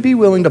would you be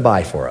willing to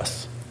buy for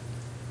us?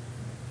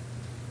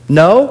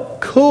 No?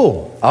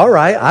 Cool. All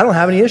right. I don't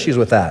have any issues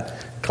with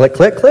that. Click,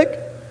 click, click.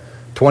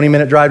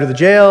 20-minute drive to the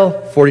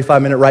jail,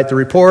 45-minute write the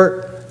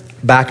report,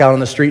 back out on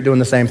the street doing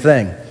the same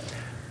thing.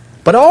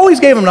 But I always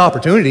gave them an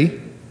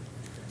opportunity.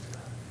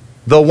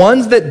 The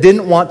ones that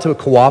didn't want to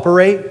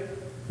cooperate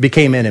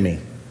became enemy.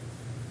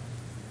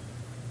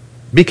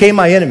 Became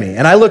my enemy.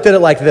 And I looked at it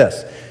like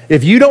this.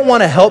 If you don't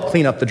want to help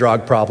clean up the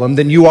drug problem,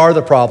 then you are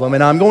the problem,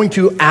 and I'm going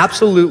to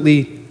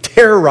absolutely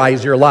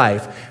terrorize your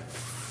life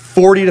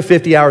 40 to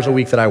 50 hours a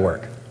week that I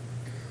work.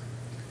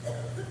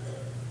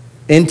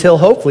 Until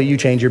hopefully you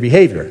change your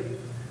behavior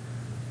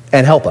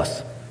and help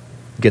us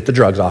get the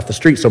drugs off the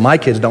street so my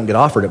kids don't get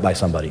offered it by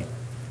somebody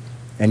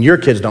and your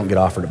kids don't get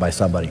offered it by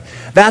somebody.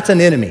 That's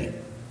an enemy.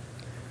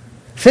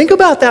 Think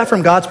about that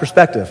from God's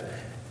perspective.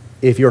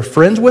 If you're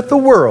friends with the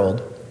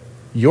world,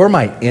 you're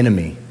my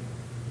enemy.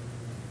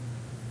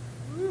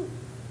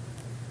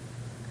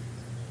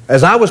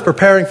 As I was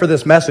preparing for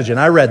this message and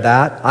I read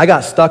that, I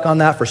got stuck on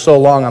that for so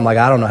long, I'm like,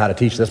 I don't know how to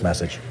teach this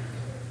message.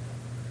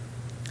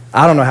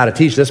 I don't know how to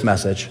teach this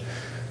message.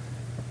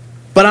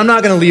 But I'm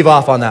not going to leave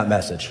off on that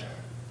message,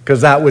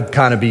 because that would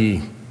kind of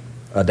be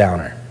a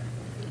downer,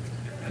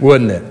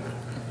 wouldn't it?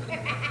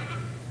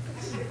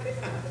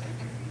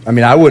 I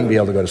mean, I wouldn't be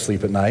able to go to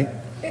sleep at night,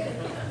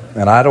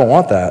 and I don't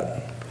want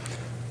that.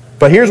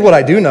 But here's what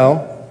I do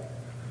know.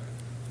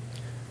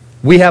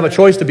 We have a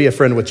choice to be a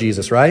friend with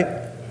Jesus, right?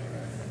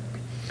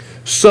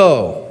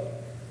 So,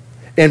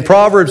 in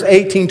Proverbs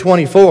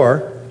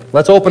 18:24,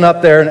 let's open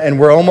up there, and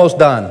we're almost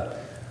done.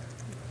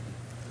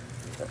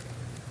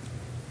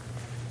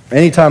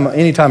 Anytime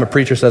a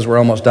preacher says we're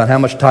almost done, how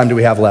much time do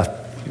we have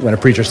left when a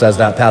preacher says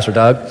that, Pastor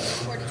Doug?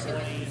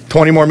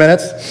 20 more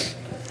minutes?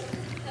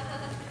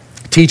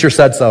 Teacher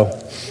said so.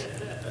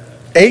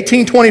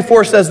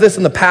 18:24 says this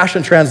in the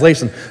Passion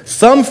Translation.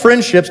 Some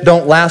friendships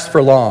don't last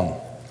for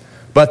long,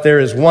 but there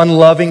is one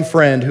loving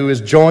friend who is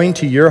joined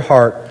to your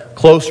heart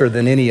closer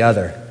than any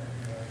other.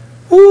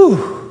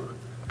 Woo!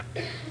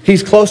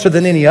 He's closer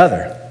than any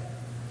other.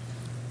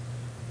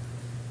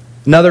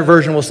 Another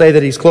version will say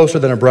that he's closer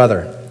than a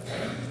brother.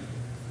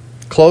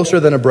 Closer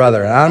than a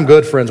brother. And I'm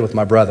good friends with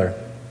my brother.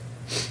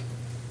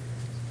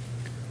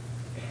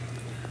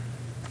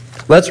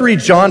 Let's read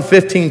John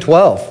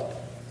 15:12.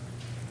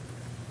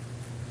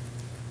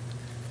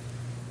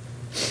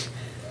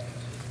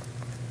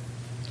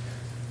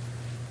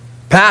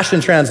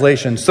 Passion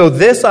Translation. So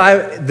this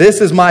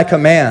is my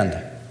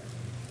command.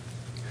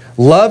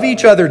 Love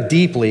each other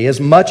deeply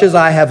as much as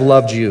I have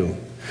loved you.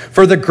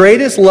 For the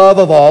greatest love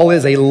of all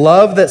is a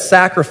love that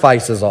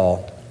sacrifices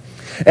all.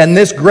 And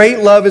this great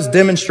love is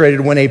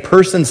demonstrated when a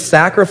person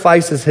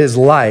sacrifices his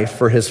life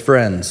for his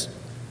friends.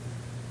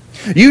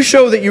 You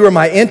show that you are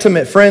my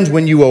intimate friends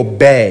when you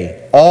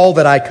obey all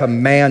that I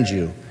command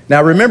you.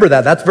 Now remember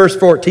that. That's verse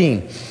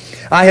 14.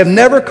 I have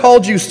never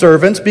called you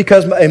servants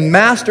because a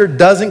master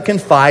doesn't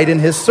confide in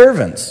his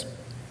servants.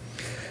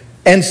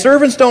 And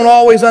servants don't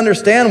always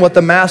understand what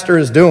the master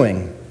is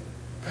doing.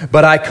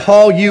 But I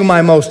call you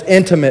my most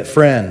intimate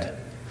friend.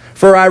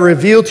 For I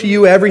reveal to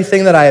you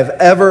everything that I have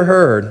ever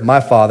heard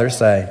my Father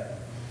say.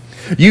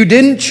 You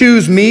didn't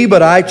choose me,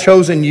 but I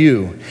chosen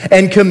you.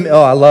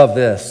 I love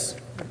this.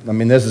 I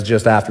mean, this is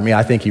just after me.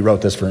 I think he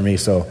wrote this for me,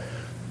 so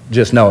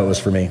just know it was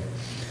for me.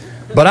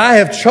 But I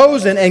have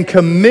chosen and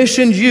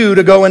commissioned you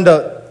to go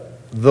into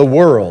the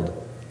world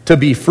to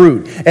be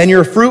fruit. And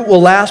your fruit will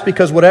last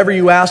because whatever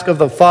you ask of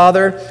the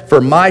Father,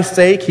 for my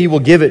sake, he will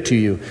give it to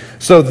you.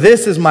 So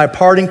this is my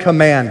parting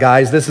command,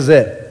 guys. This is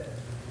it.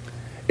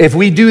 If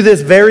we do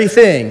this very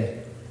thing,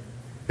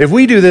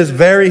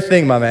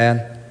 my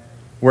man,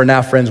 we're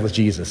now friends with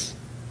Jesus.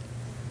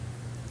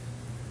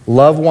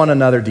 Love one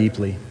another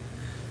deeply.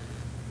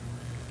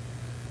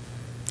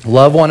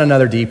 Love one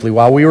another deeply.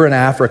 While we were in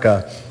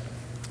Africa,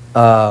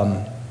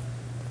 I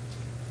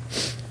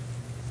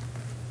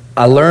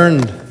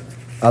learned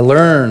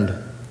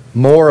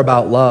more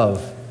about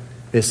love.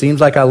 It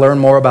seems like I learn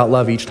more about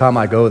love each time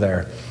I go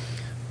there.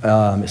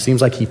 It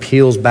seems like he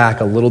peels back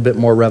a little bit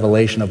more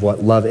revelation of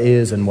what love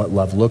is and what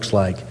love looks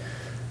like.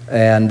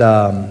 And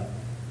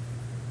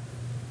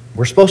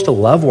we're supposed to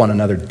love one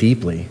another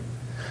deeply.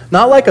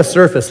 Not like a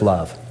surface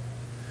love.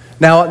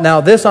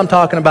 Now this I'm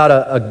talking about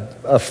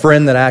a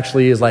friend that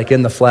actually is like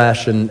in the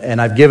flesh,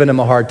 and I've given him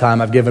a hard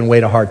time. I've given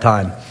Wade a hard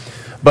time.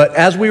 But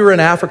as we were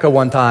in Africa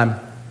one time,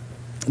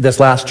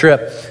 this last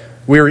trip,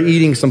 we were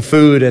eating some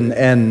food,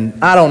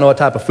 and I don't know what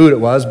type of food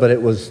it was, but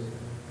it was,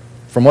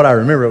 from what I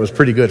remember, it was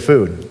pretty good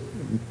food.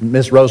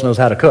 Miss Rose knows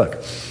how to cook.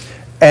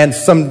 And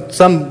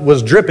some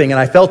was dripping, and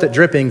I felt it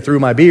dripping through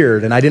my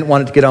beard, and I didn't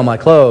want it to get on my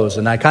clothes,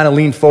 and I kind of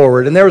leaned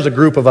forward, and there was a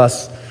group of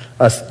us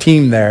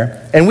team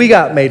there, and we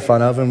got made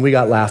fun of, and we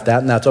got laughed at,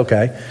 and that's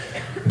okay.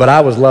 But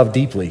I was loved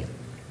deeply.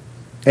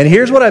 And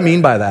here's what I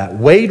mean by that.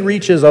 Wade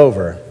reaches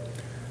over.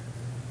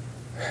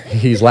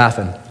 He's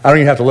laughing. I don't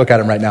even have to look at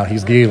him right now.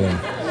 He's giggling.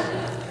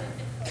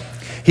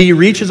 He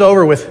reaches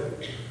over with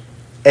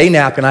a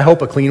napkin. I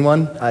hope a clean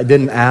one. I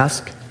didn't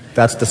ask.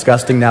 That's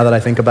disgusting now that I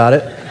think about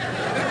it.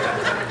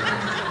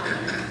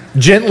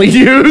 Gently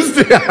used.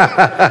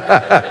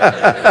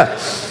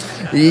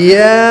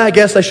 Yeah, I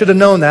guess I should have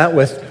known that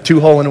with 2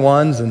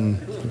 hole-in-ones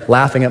and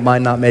laughing at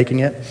mine not making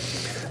it.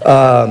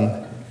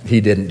 He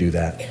didn't do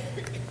that.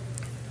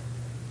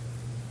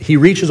 He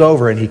reaches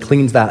over and he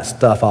cleans that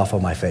stuff off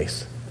of my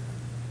face.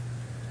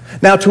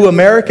 Now, to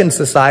American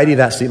society,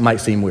 that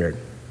might seem weird.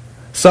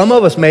 Some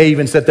of us may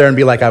even sit there and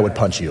be like, I would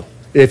punch you.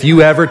 If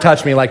you ever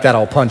touch me like that,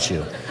 I'll punch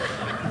you.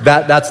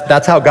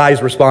 That's how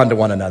guys respond to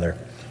one another.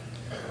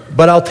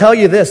 But I'll tell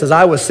you this, as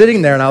I was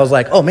sitting there and I was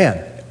like, oh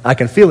man, I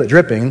can feel it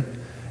dripping,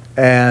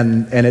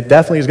 and it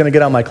definitely is going to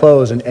get on my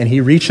clothes, and he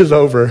reaches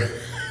over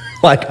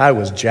like I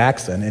was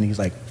Jackson, and he's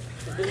like,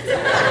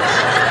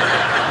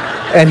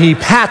 and he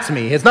pats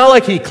me. It's not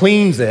like he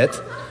cleans it,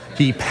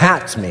 he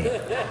pats me.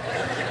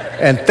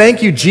 And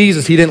thank you,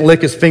 Jesus, he didn't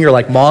lick his finger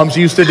like moms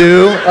used to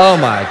do. Oh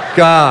my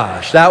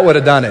gosh, that would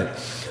have done it.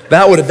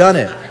 That would have done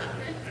it.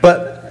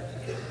 But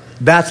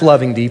that's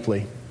loving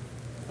deeply.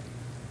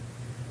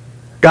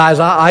 Guys,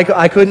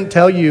 I couldn't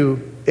tell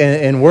you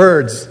in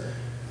words.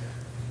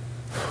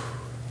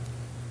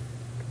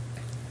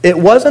 It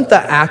wasn't the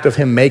act of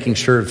him making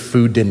sure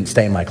food didn't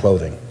stain my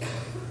clothing.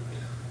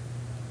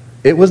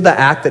 It was the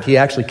act that he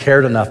actually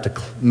cared enough to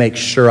make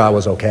sure I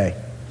was okay.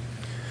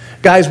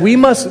 Guys, we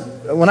must,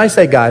 when I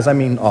say guys, I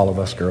mean all of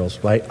us girls,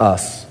 right?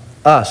 Us,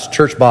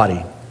 church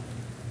body,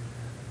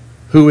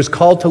 who is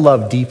called to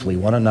love deeply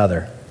one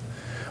another.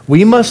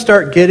 We must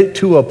start getting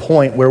to a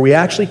point where we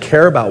actually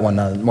care about one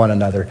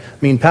another. I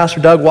mean, Pastor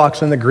Doug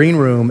walks in the green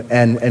room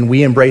and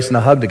we embrace and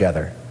a hug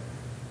together.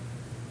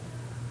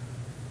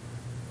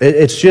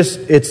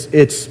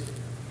 It's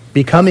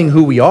becoming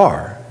who we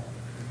are.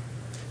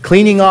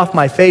 Cleaning off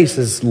my face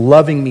is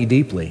loving me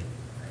deeply.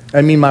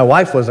 I mean, my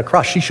wife was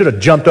across. She should have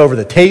jumped over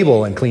the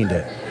table and cleaned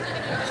it.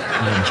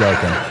 I'm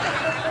joking.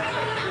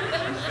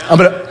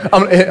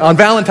 On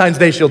Valentine's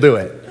Day, she'll do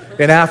it.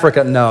 In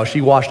Africa, no,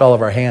 she washed all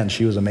of our hands.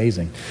 She was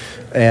amazing.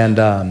 And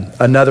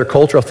another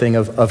cultural thing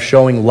of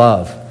showing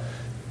love.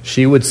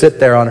 She would sit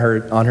there on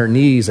her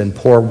knees and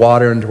pour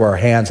water into our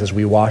hands as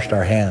we washed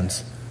our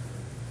hands,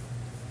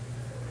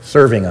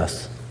 serving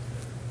us.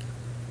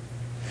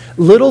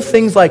 Little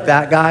things like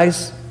that,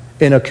 guys,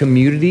 in a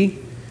community,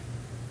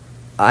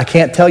 I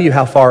can't tell you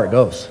how far it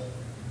goes.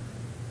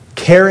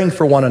 Caring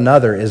for one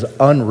another is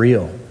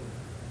unreal.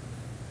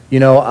 You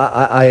know,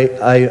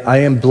 I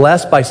am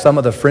blessed by some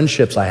of the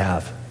friendships I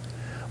have.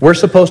 We're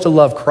supposed to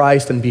love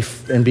Christ and be.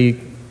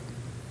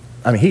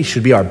 I mean, he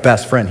should be our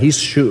best friend.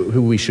 He's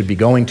who we should be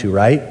going to,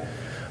 right?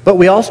 But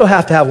we also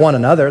have to have one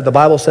another. The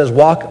Bible says,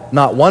 walk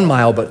not 1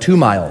 mile, but 2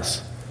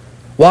 miles.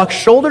 Walk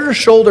shoulder to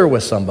shoulder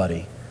with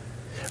somebody.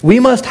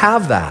 We must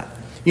have that.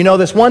 You know,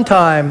 this one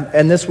time,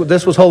 and this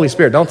was Holy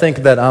Spirit. Don't think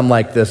that I'm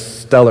like this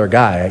stellar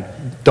guy.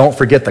 Don't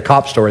forget the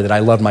cop story that I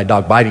love my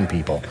dog biting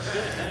people.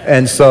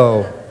 And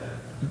so,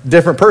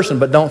 different person,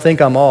 but don't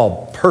think I'm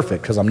all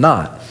perfect, because I'm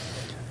not.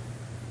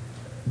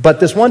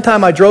 But this one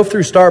time I drove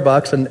through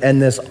Starbucks,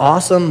 and this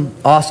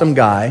awesome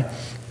guy,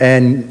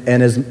 and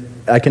as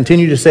I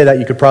continue to say that,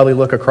 you could probably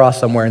look across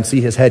somewhere and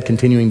see his head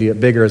continuing to get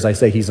bigger as I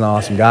say he's an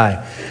awesome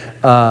guy.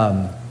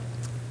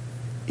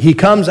 He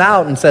comes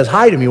out and says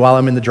hi to me while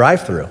I'm in the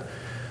drive-thru.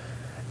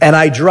 And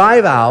I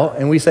drive out,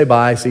 and we say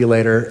bye, see you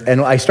later.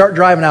 And I start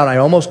driving out, and I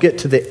almost get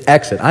to the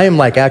exit. I am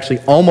like actually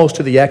almost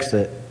to the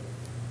exit.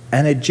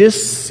 And it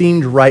just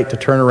seemed right to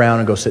turn around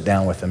and go sit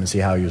down with him and see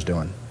how he was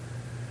doing.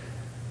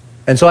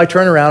 And so I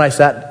turned around,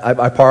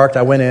 I parked,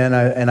 I went in,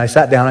 and I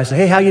sat down. I said,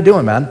 hey, how you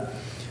doing, man?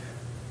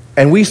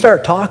 And we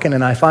start talking,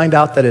 and I find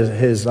out that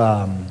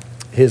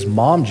his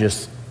mom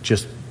just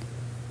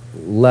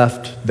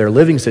left their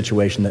living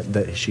situation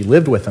that she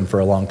lived with him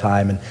for a long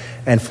time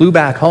and flew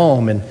back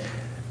home.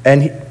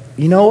 And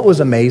you know what was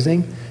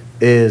amazing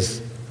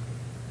is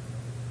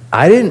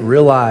I didn't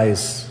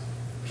realize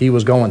he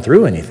was going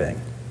through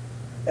anything.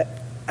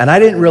 And I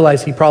didn't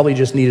realize he probably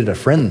just needed a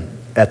friend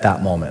at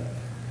that moment.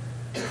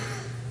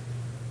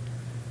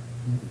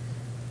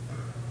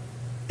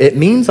 It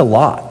means a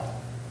lot.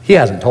 He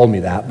hasn't told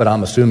me that, but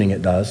I'm assuming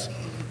it does.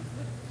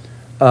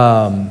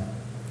 I'm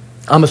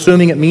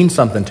assuming it means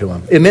something to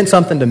him. It meant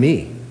something to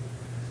me.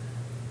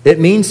 It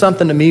means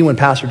something to me when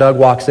Pastor Doug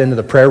walks into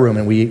the prayer room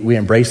and we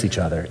embrace each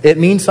other. It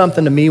means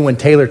something to me when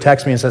Taylor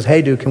texts me and says,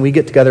 hey, dude, can we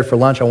get together for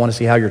lunch? I want to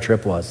see how your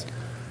trip was.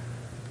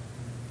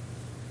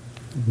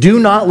 Do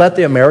not let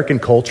the American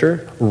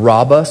culture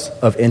rob us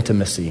of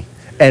intimacy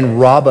and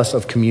rob us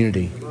of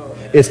community.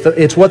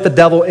 It's what the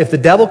devil, if the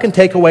devil can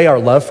take away our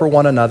love for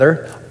one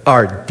another,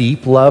 our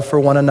deep love for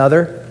one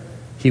another,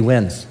 he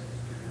wins.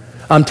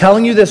 I'm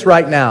telling you this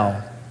right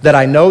now, that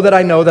I know,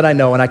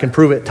 and I can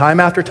prove it time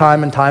after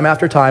time and time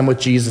after time with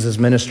Jesus'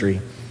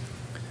 ministry.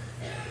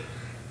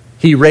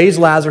 He raised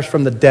Lazarus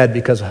from the dead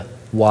because,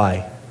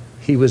 why?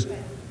 He was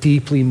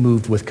deeply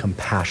moved with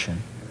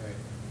compassion.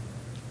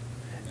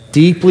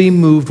 Deeply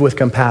moved with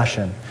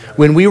compassion.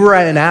 When we were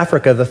in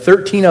Africa, the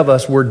 13 of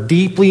us were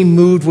deeply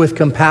moved with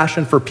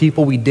compassion for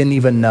people we didn't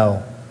even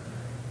know.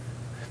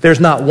 There's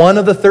not one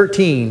of the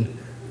 13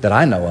 that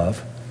I know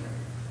of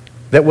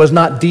that was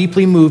not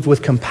deeply moved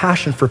with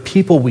compassion for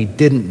people we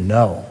didn't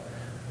know.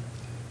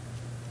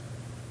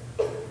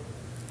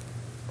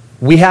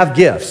 We have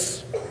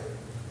gifts.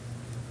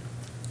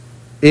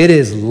 It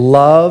is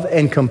love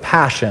and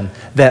compassion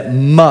that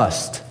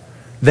must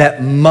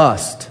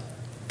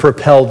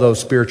propel those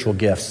spiritual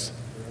gifts.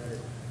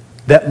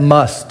 That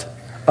must.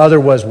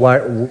 Otherwise, why,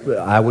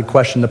 I would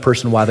question the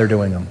person why they're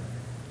doing them.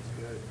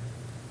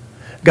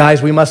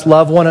 Guys, we must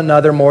love one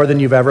another more than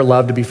you've ever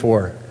loved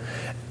before.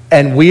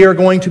 And we are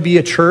going to be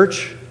a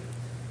church.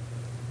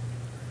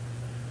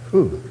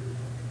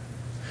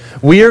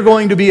 We are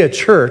going to be a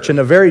church in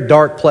a very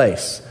dark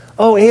place.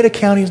 Oh, Ada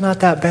County is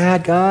not that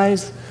bad,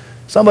 guys.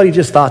 Somebody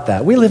just thought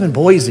that. We live in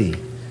Boise.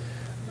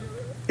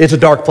 It's a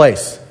dark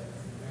place.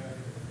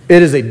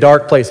 It is a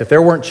dark place. If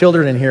there weren't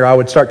children in here, I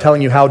would start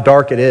telling you how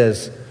dark it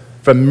is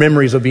from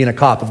memories of being a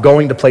cop, of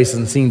going to places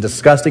and seeing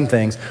disgusting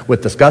things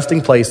with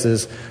disgusting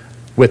places,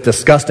 with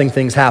disgusting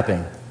things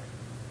happening.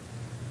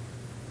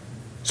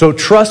 So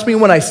trust me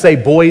when I say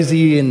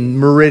Boise and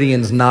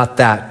Meridian's not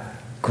that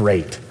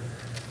great.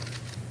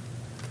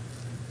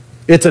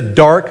 It's a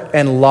dark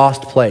and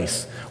lost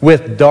place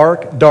with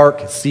dark,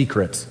 dark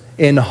secrets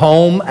in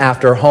home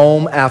after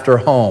home after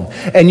home.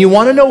 And you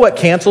want to know what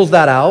cancels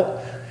that out?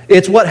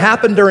 It's what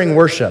happened during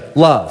worship.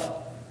 Love.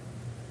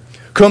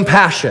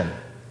 Compassion.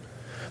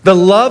 The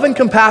love and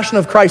compassion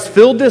of Christ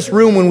filled this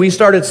room when we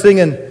started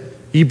singing,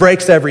 He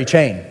breaks every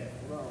chain.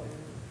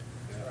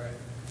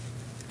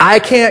 I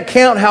can't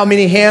count how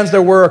many hands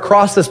there were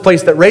across this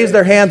place that raised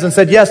their hands and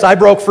said, yes, I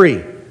broke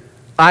free.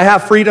 I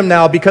have freedom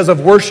now because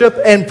of worship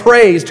and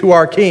praise to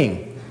our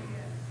King.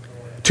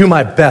 To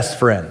my best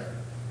friend.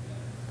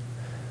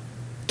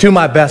 To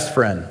my best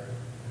friend.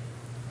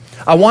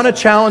 I want to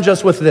challenge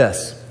us with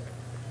this.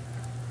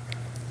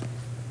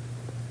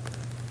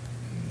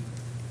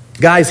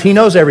 Guys, He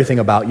knows everything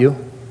about you.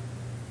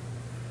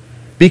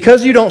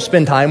 Because you don't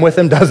spend time with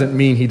Him doesn't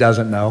mean He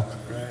doesn't know.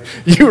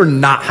 You are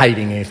not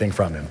hiding anything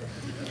from Him.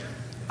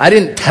 I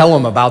didn't tell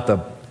Him about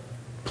the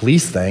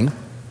police thing,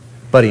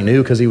 but He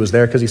knew because He was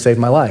there because He saved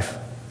my life.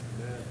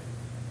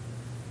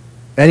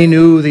 And He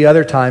knew the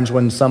other times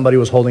when somebody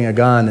was holding a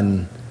gun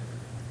and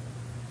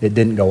it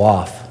didn't go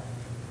off.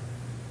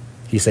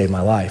 He saved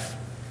my life.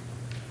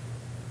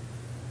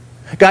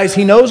 Guys,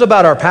 He knows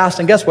about our past,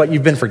 and guess what?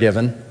 You've been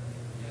forgiven.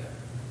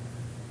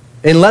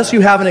 Unless you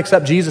haven't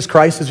accepted Jesus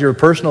Christ as your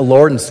personal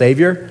Lord and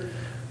Savior,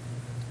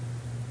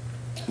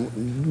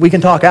 we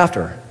can talk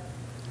after.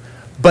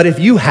 But if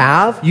you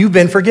have, you've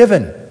been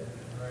forgiven.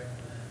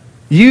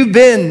 You've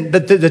been,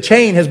 the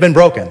chain has been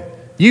broken.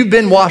 You've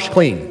been washed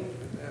clean.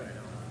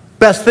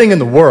 Best thing in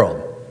the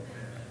world.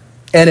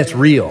 And it's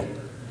real.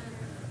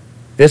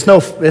 It's no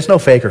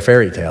fake or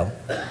fairy tale.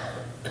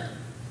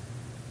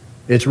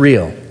 It's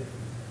real.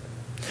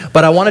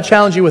 But I want to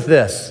challenge you with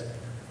this.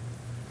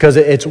 Because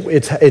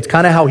it's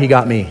kind of how He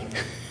got me.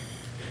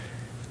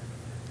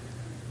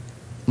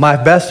 My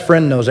best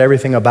friend knows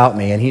everything about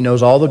me, and he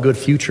knows all the good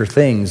future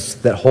things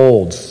that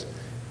holds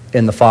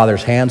in the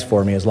Father's hands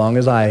for me as long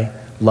as I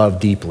love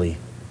deeply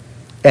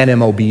and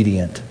am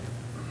obedient.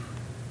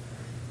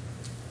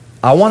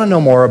 I want to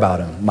know more about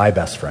him, my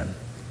best friend.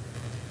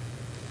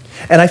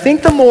 And I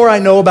think the more I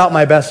know about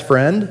my best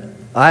friend,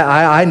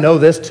 I know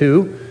this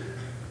too.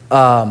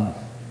 I'm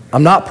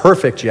not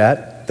perfect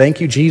yet.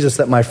 Thank you, Jesus,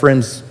 that my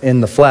friends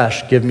in the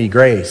flesh give me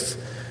grace.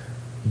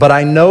 But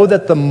I know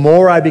that the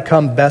more I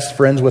become best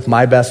friends with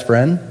my best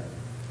friend,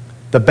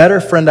 the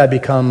better friend I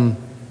become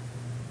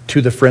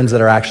to the friends that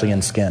are actually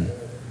in skin.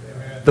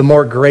 The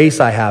more grace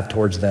I have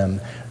towards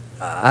them.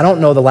 I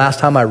don't know the last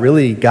time I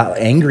really got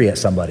angry at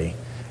somebody.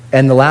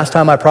 And the last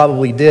time I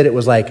probably did, it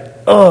was like,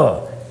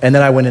 ugh. And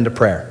then I went into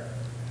prayer.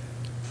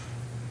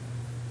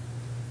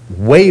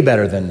 Way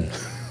better than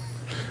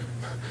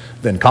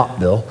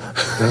Cop Bill.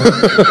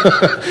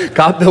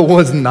 Cop Bill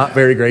was not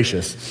very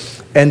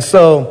gracious. And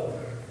so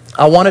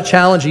I want to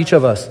challenge each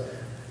of us.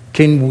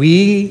 Can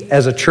we,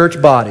 as a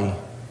church body,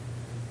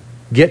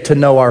 get to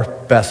know our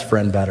best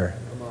friend better?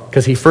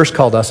 Because he first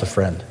called us a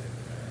friend.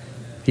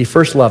 He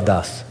first loved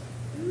us.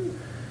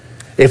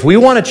 If we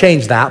want to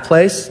change that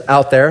place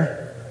out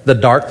there, the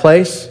dark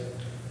place,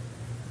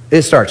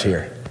 it starts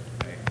here.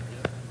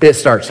 It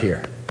starts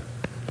here.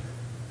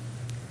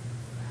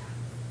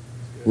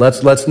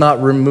 Let's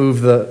not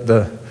remove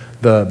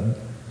the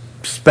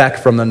speck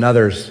from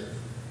another's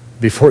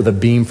before the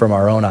beam from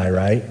our own eye,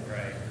 right?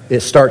 It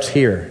starts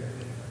here.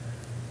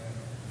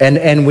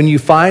 And when you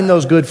find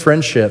those good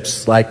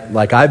friendships,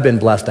 like I've been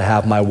blessed to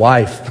have, my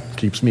wife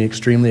keeps me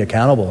extremely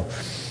accountable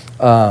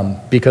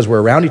because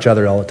we're around each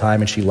other all the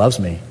time and she loves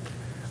me.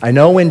 I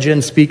know when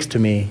Jen speaks to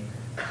me,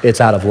 it's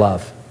out of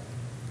love.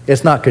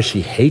 It's not because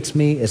she hates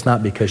me. It's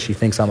not because she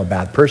thinks I'm a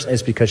bad person.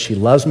 It's because she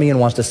loves me and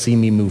wants to see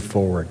me move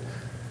forward.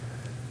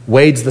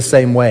 Wade's the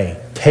same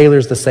way.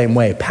 Taylor's the same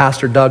way.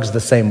 Pastor Doug's the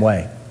same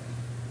way.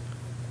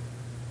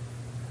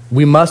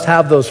 We must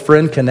have those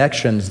friend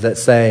connections that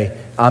say,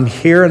 I'm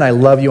here and I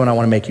love you and I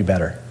want to make you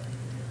better.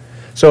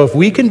 So if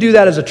we can do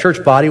that as a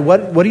church body,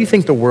 what do you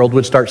think the world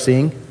would start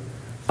seeing?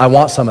 I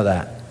want some of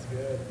that.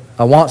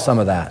 I want some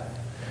of that.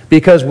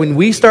 Because when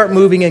we start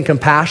moving in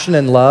compassion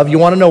and love, you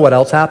want to know what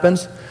else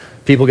happens?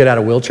 People get out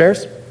of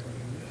wheelchairs.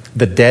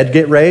 The dead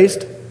get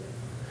raised.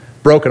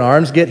 Broken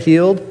arms get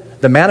healed.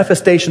 the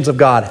manifestations of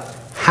God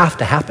have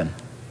to happen.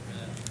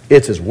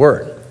 It's His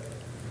Word.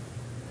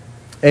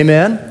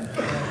 Amen?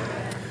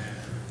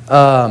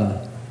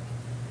 Well,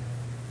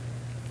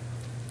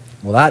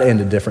 that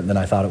ended different than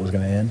I thought it was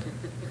going to end.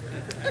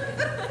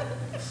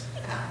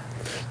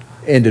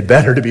 Ended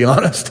better, to be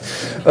honest.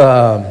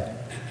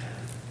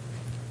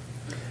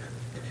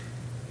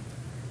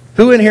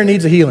 Who in here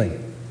needs a healing?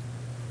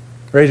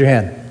 Raise your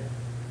hand.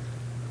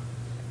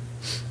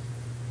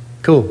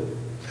 Cool.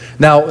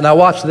 Now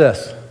watch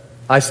this.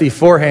 I see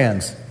 4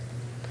 hands.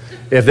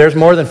 If there's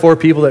more than 4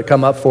 people that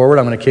come up forward,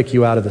 I'm going to kick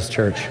you out of this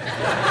church.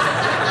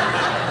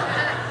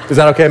 Is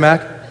that okay,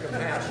 Mac?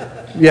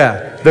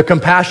 Yeah. The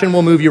compassion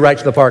will move you right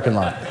to the parking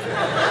lot.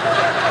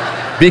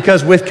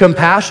 Because with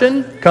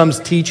compassion comes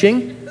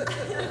teaching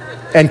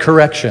and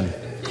correction.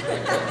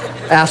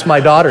 Ask my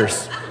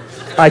daughters.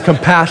 I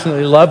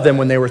compassionately loved them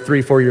when they were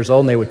 3-4 years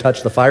old and they would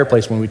touch the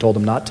fireplace when we told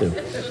them not to.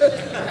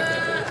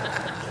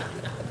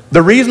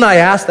 The reason I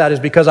asked that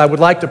is because I would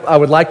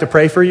like to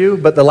pray for you,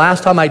 but the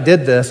last time I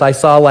did this, I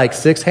saw like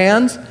 6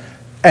 hands,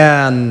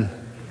 and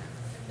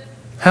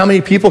how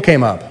many people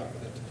came up?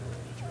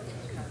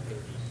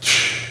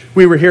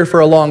 We were here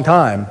for a long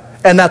time,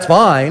 and that's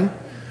fine,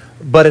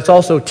 but it's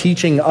also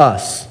teaching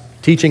us,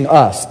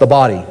 the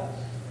body.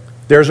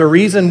 There's a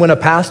reason when a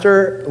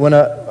pastor, I'm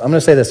going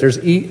to say this,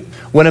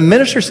 when a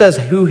minister says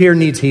who here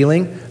needs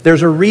healing,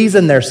 there's a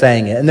reason they're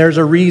saying it, and there's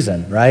a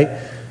reason, right?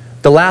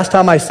 The last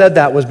time I said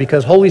that was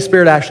because Holy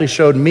Spirit actually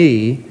showed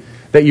me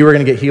that you were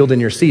going to get healed in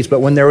your seats. But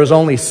when there was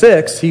only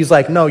 6, He's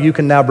like, no, you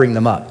can now bring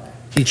them up.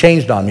 He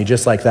changed on me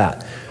just like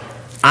that.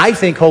 I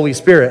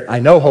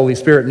know Holy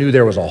Spirit knew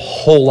there was a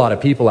whole lot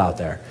of people out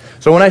there.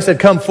 So when I said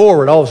come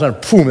forward, all of a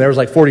sudden, boom, there was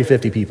like 40,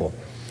 50 people.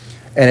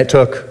 And it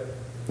took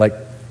like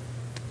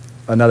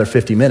another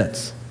 50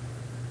 minutes,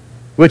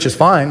 which is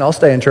fine. I'll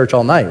stay in church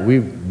all night. We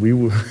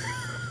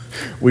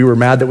were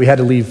mad that we had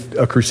to leave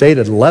a crusade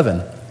at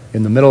 11.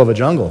 In the middle of a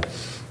jungle.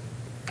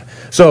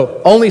 So,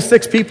 only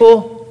 6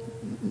 people.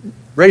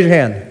 Raise your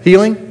hand.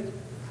 Healing?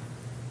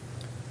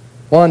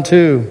 1,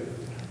 2.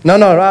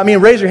 No, I mean,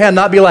 raise your hand,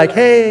 not be like,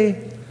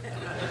 hey,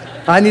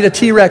 I need a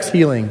T-Rex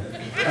healing.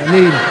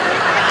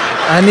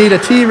 I need a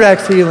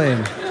T-Rex healing.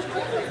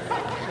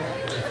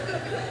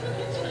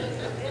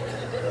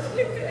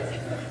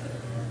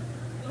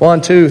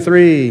 One, 2,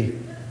 3,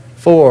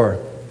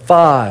 4,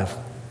 5.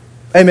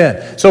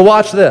 Amen. So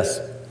watch this.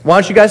 Why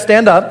don't you guys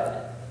stand up?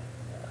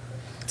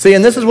 See,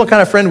 and this is what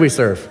kind of friend we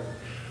serve.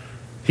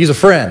 He's a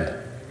friend.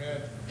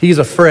 Amen. He's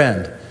a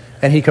friend.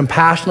 And He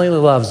compassionately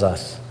loves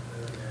us.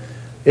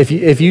 If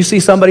you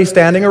see somebody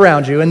standing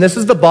around you, and this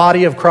is the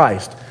body of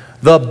Christ,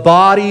 the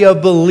body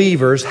of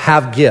believers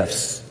have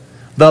gifts.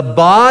 The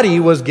body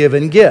was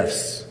given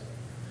gifts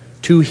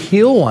to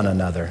heal one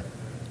another,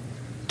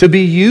 to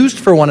be used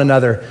for one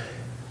another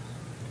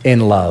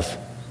in love.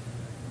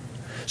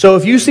 So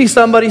if you see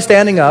somebody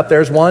standing up,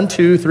 there's 1,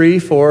 2, 3,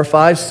 4,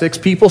 5, 6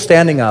 people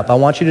standing up. I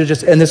want you to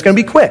just, and it's going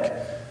to be quick.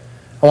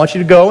 I want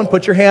you to go and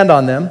put your hand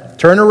on them.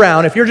 Turn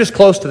around. If you're just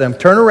close to them,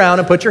 turn around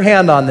and put your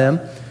hand on them.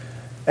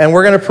 And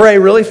we're going to pray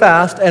really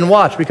fast and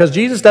watch, because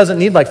Jesus doesn't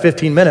need like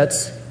 15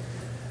 minutes.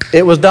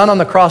 It was done on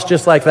the cross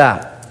just like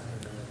that.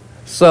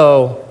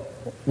 So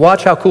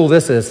watch how cool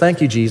this is.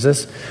 Thank you,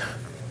 Jesus.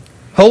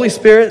 Holy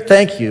Spirit,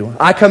 thank you.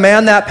 I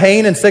command that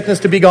pain and sickness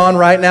to be gone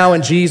right now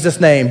in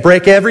Jesus' name.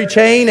 Break every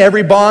chain,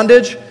 every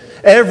bondage,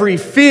 every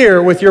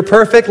fear with your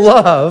perfect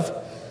love.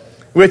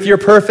 With your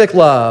perfect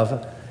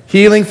love.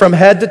 Healing from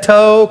head to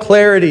toe,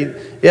 clarity.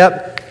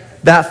 Yep.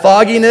 That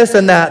fogginess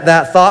and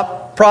that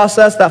thought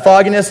process, that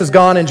fogginess is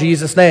gone in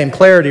Jesus' name.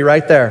 Clarity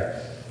right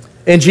there.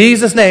 In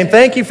Jesus' name,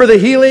 thank you for the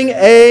healing.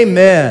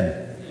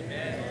 Amen.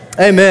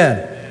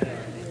 Amen.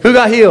 Who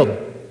got healed?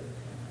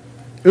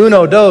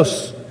 Uno,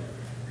 dos.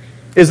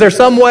 Is there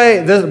some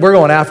way, we're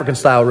going African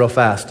style real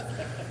fast.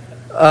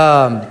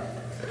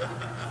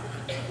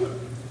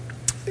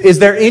 Is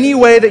there any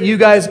way that you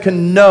guys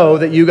can know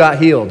that you got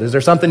healed? Is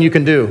there something you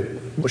can do?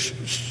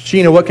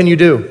 Sheena, what can you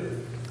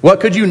do?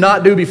 What could you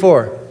not do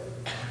before?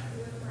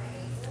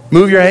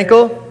 Move your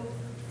ankle?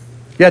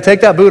 Yeah,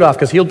 take that boot off,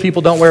 because healed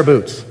people don't wear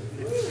boots.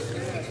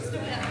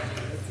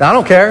 I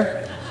don't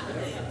care.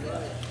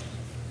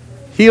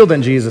 Healed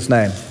in Jesus'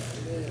 name.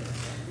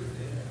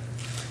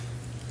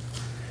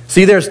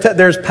 See,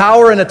 there's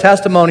power in a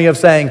testimony of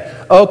saying,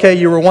 okay,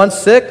 you were once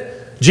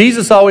sick.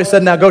 Jesus always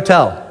said, now go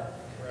tell.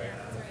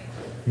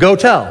 Go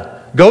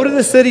tell. Go to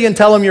the city and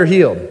tell them you're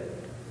healed.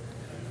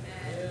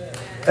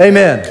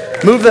 Amen.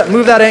 Move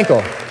that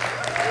ankle.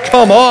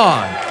 Come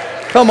on.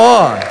 Come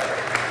on.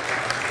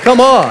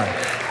 Come on.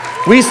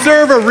 We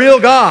serve a real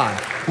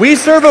God. We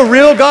serve a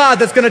real God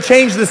that's going to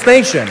change this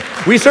nation.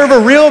 We serve a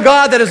real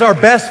God that is our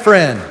best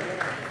friend.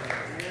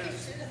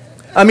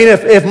 I mean,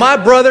 if my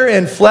brother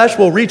in flesh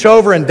will reach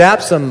over and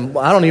dap some,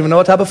 I don't even know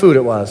what type of food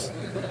it was.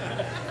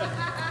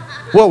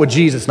 What would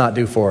Jesus not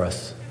do for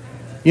us?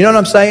 You know what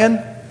I'm saying?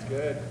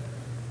 Good.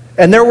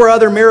 And there were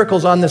other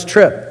miracles on this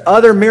trip.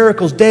 Other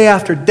miracles day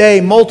after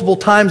day, multiple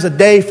times a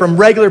day, from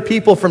regular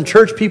people, from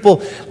church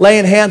people,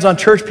 laying hands on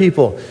church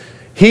people.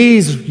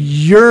 He's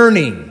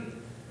yearning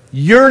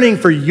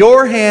for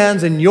your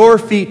hands and your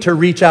feet to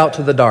reach out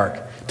to the dark,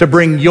 to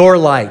bring your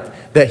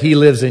light that He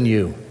lives in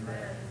you.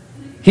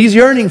 He's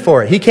yearning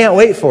for it. He can't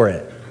wait for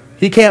it.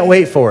 He can't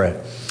wait for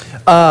it.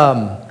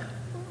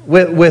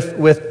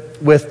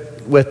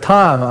 With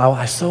Tom,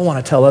 I so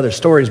want to tell other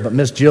stories, but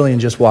Miss Jillian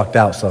just walked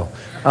out, so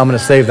I'm going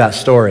to save that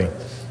story.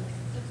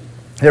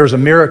 There was a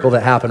miracle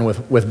that happened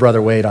with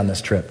Brother Wade on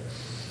this trip.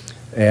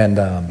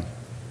 And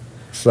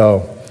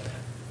so,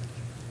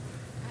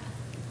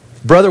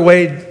 Brother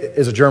Wade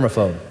is a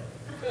germaphobe.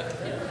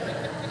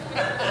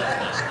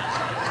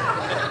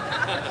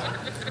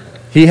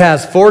 He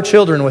has 4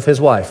 children with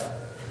his wife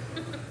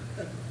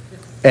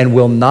and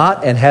will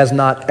not and has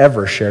not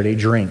ever shared a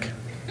drink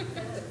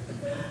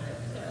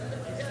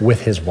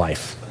with his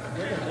wife.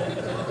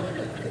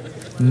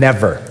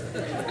 Never.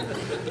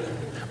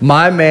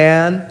 My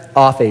man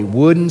off a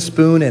wooden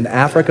spoon in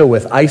Africa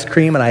with ice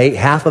cream, and I ate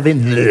half of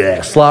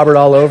it, slobbered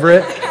all over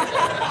it.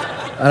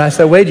 And I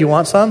said, Wade, you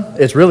want some?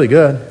 It's really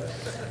good.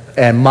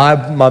 And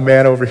my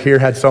man over here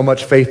had so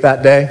much faith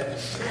that day.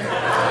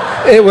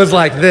 It was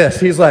like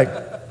this. He's like,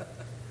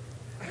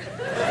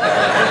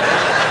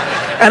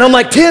 and I'm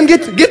like, Tim,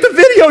 get the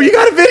video. You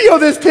got to video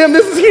this, Tim.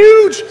 This is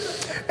huge.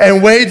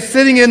 And Wade's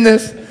sitting in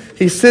this.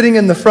 He's sitting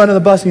in the front of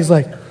the bus, and he's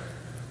like,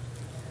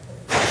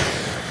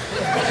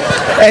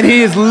 and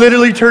he is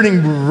literally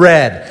turning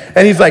red.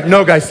 And he's like,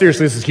 no, guys,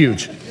 seriously, this is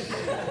huge.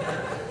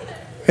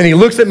 And he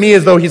looks at me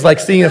as though he's like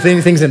seeing if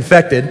anything's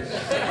infected.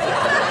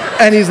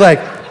 And he's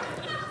like,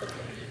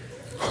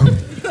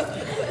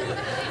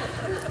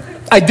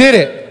 I did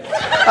it.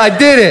 I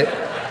did it.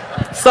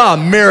 Saw a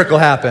miracle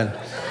happen.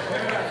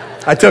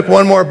 I took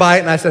one more bite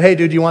and I said, hey,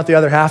 dude, you want the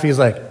other half? He's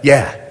like,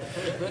 yeah.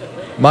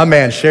 My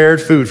man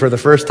shared food for the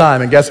first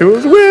time, and guess who it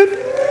was with?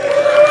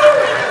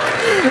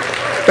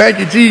 Thank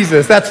you,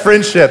 Jesus. That's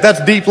friendship.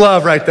 That's deep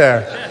love right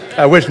there.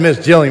 I wish Miss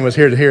Jillian was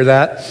here to hear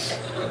that.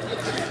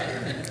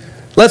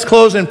 Let's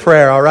close in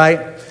prayer, all right?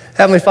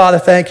 Heavenly Father,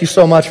 thank you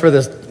so much for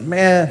this,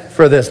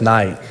 for this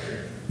night.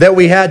 That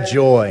we had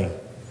joy.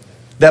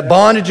 That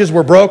bondages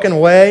were broken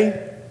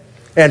away,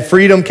 and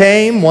freedom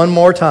came one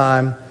more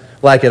time,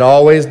 like it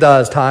always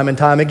does, time and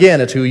time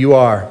again. It's who you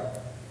are.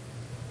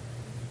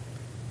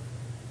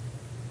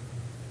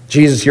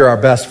 Jesus, you're our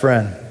best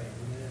friend.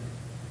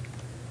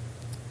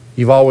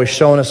 You've always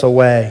shown us a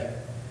way.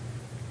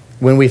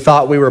 When we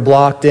thought we were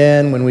blocked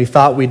in, when we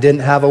thought we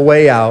didn't have a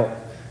way out,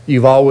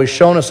 you've always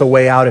shown us a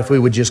way out if we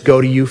would just go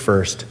to you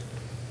first.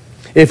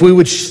 If we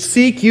would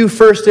seek you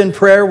first in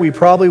prayer, we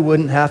probably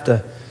wouldn't have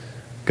to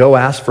go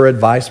ask for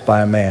advice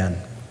by a man.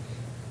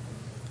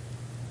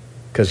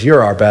 Because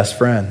you're our best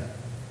friend,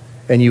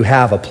 and you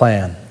have a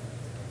plan.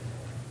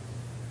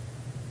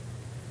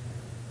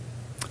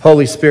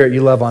 Holy Spirit,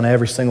 you love on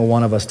every single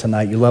one of us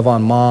tonight. You love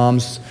on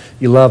moms.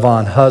 You love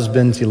on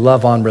husbands. You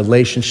love on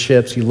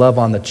relationships. You love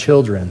on the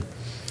children.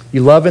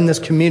 You love in this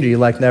community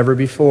like never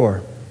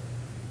before.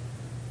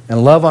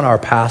 And love on our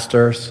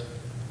pastors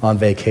on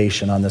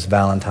vacation on this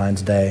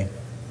Valentine's Day.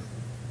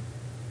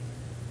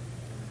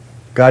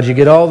 God, you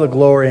get all the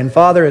glory. And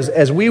Father,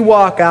 as we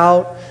walk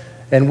out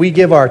and we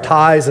give our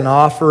tithes and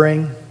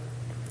offering,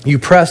 you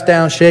press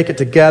down, shake it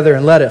together,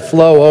 and let it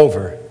flow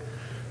over.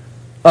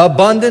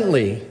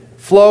 Abundantly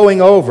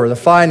flowing over the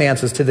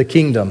finances to the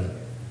kingdom.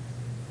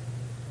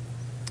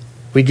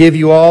 We give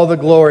you all the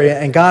glory.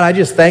 And God, I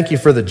just thank you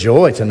for the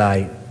joy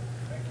tonight.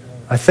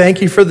 I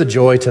thank you for the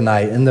joy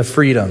tonight and the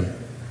freedom.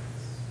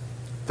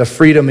 The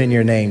freedom in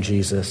your name,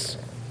 Jesus.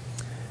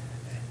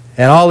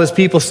 And all his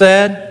people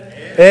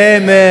said,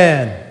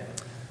 Amen.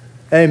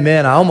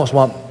 Amen. I almost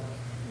want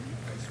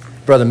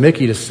Brother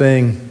Mickey to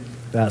sing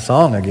that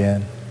song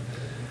again.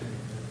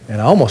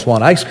 And I almost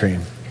want ice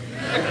cream.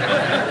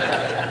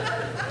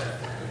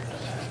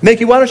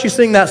 Mickey, why don't you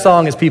sing that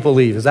song as people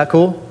leave? Is that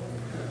cool?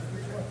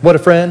 What a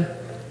friend.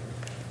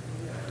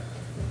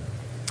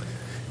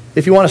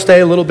 If you want to stay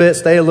a little bit,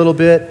 stay a little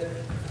bit.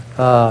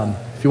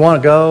 If you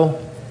want to go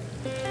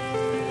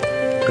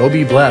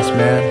be blessed,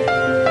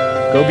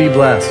 man. Go be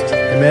blessed.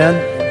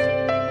 Amen.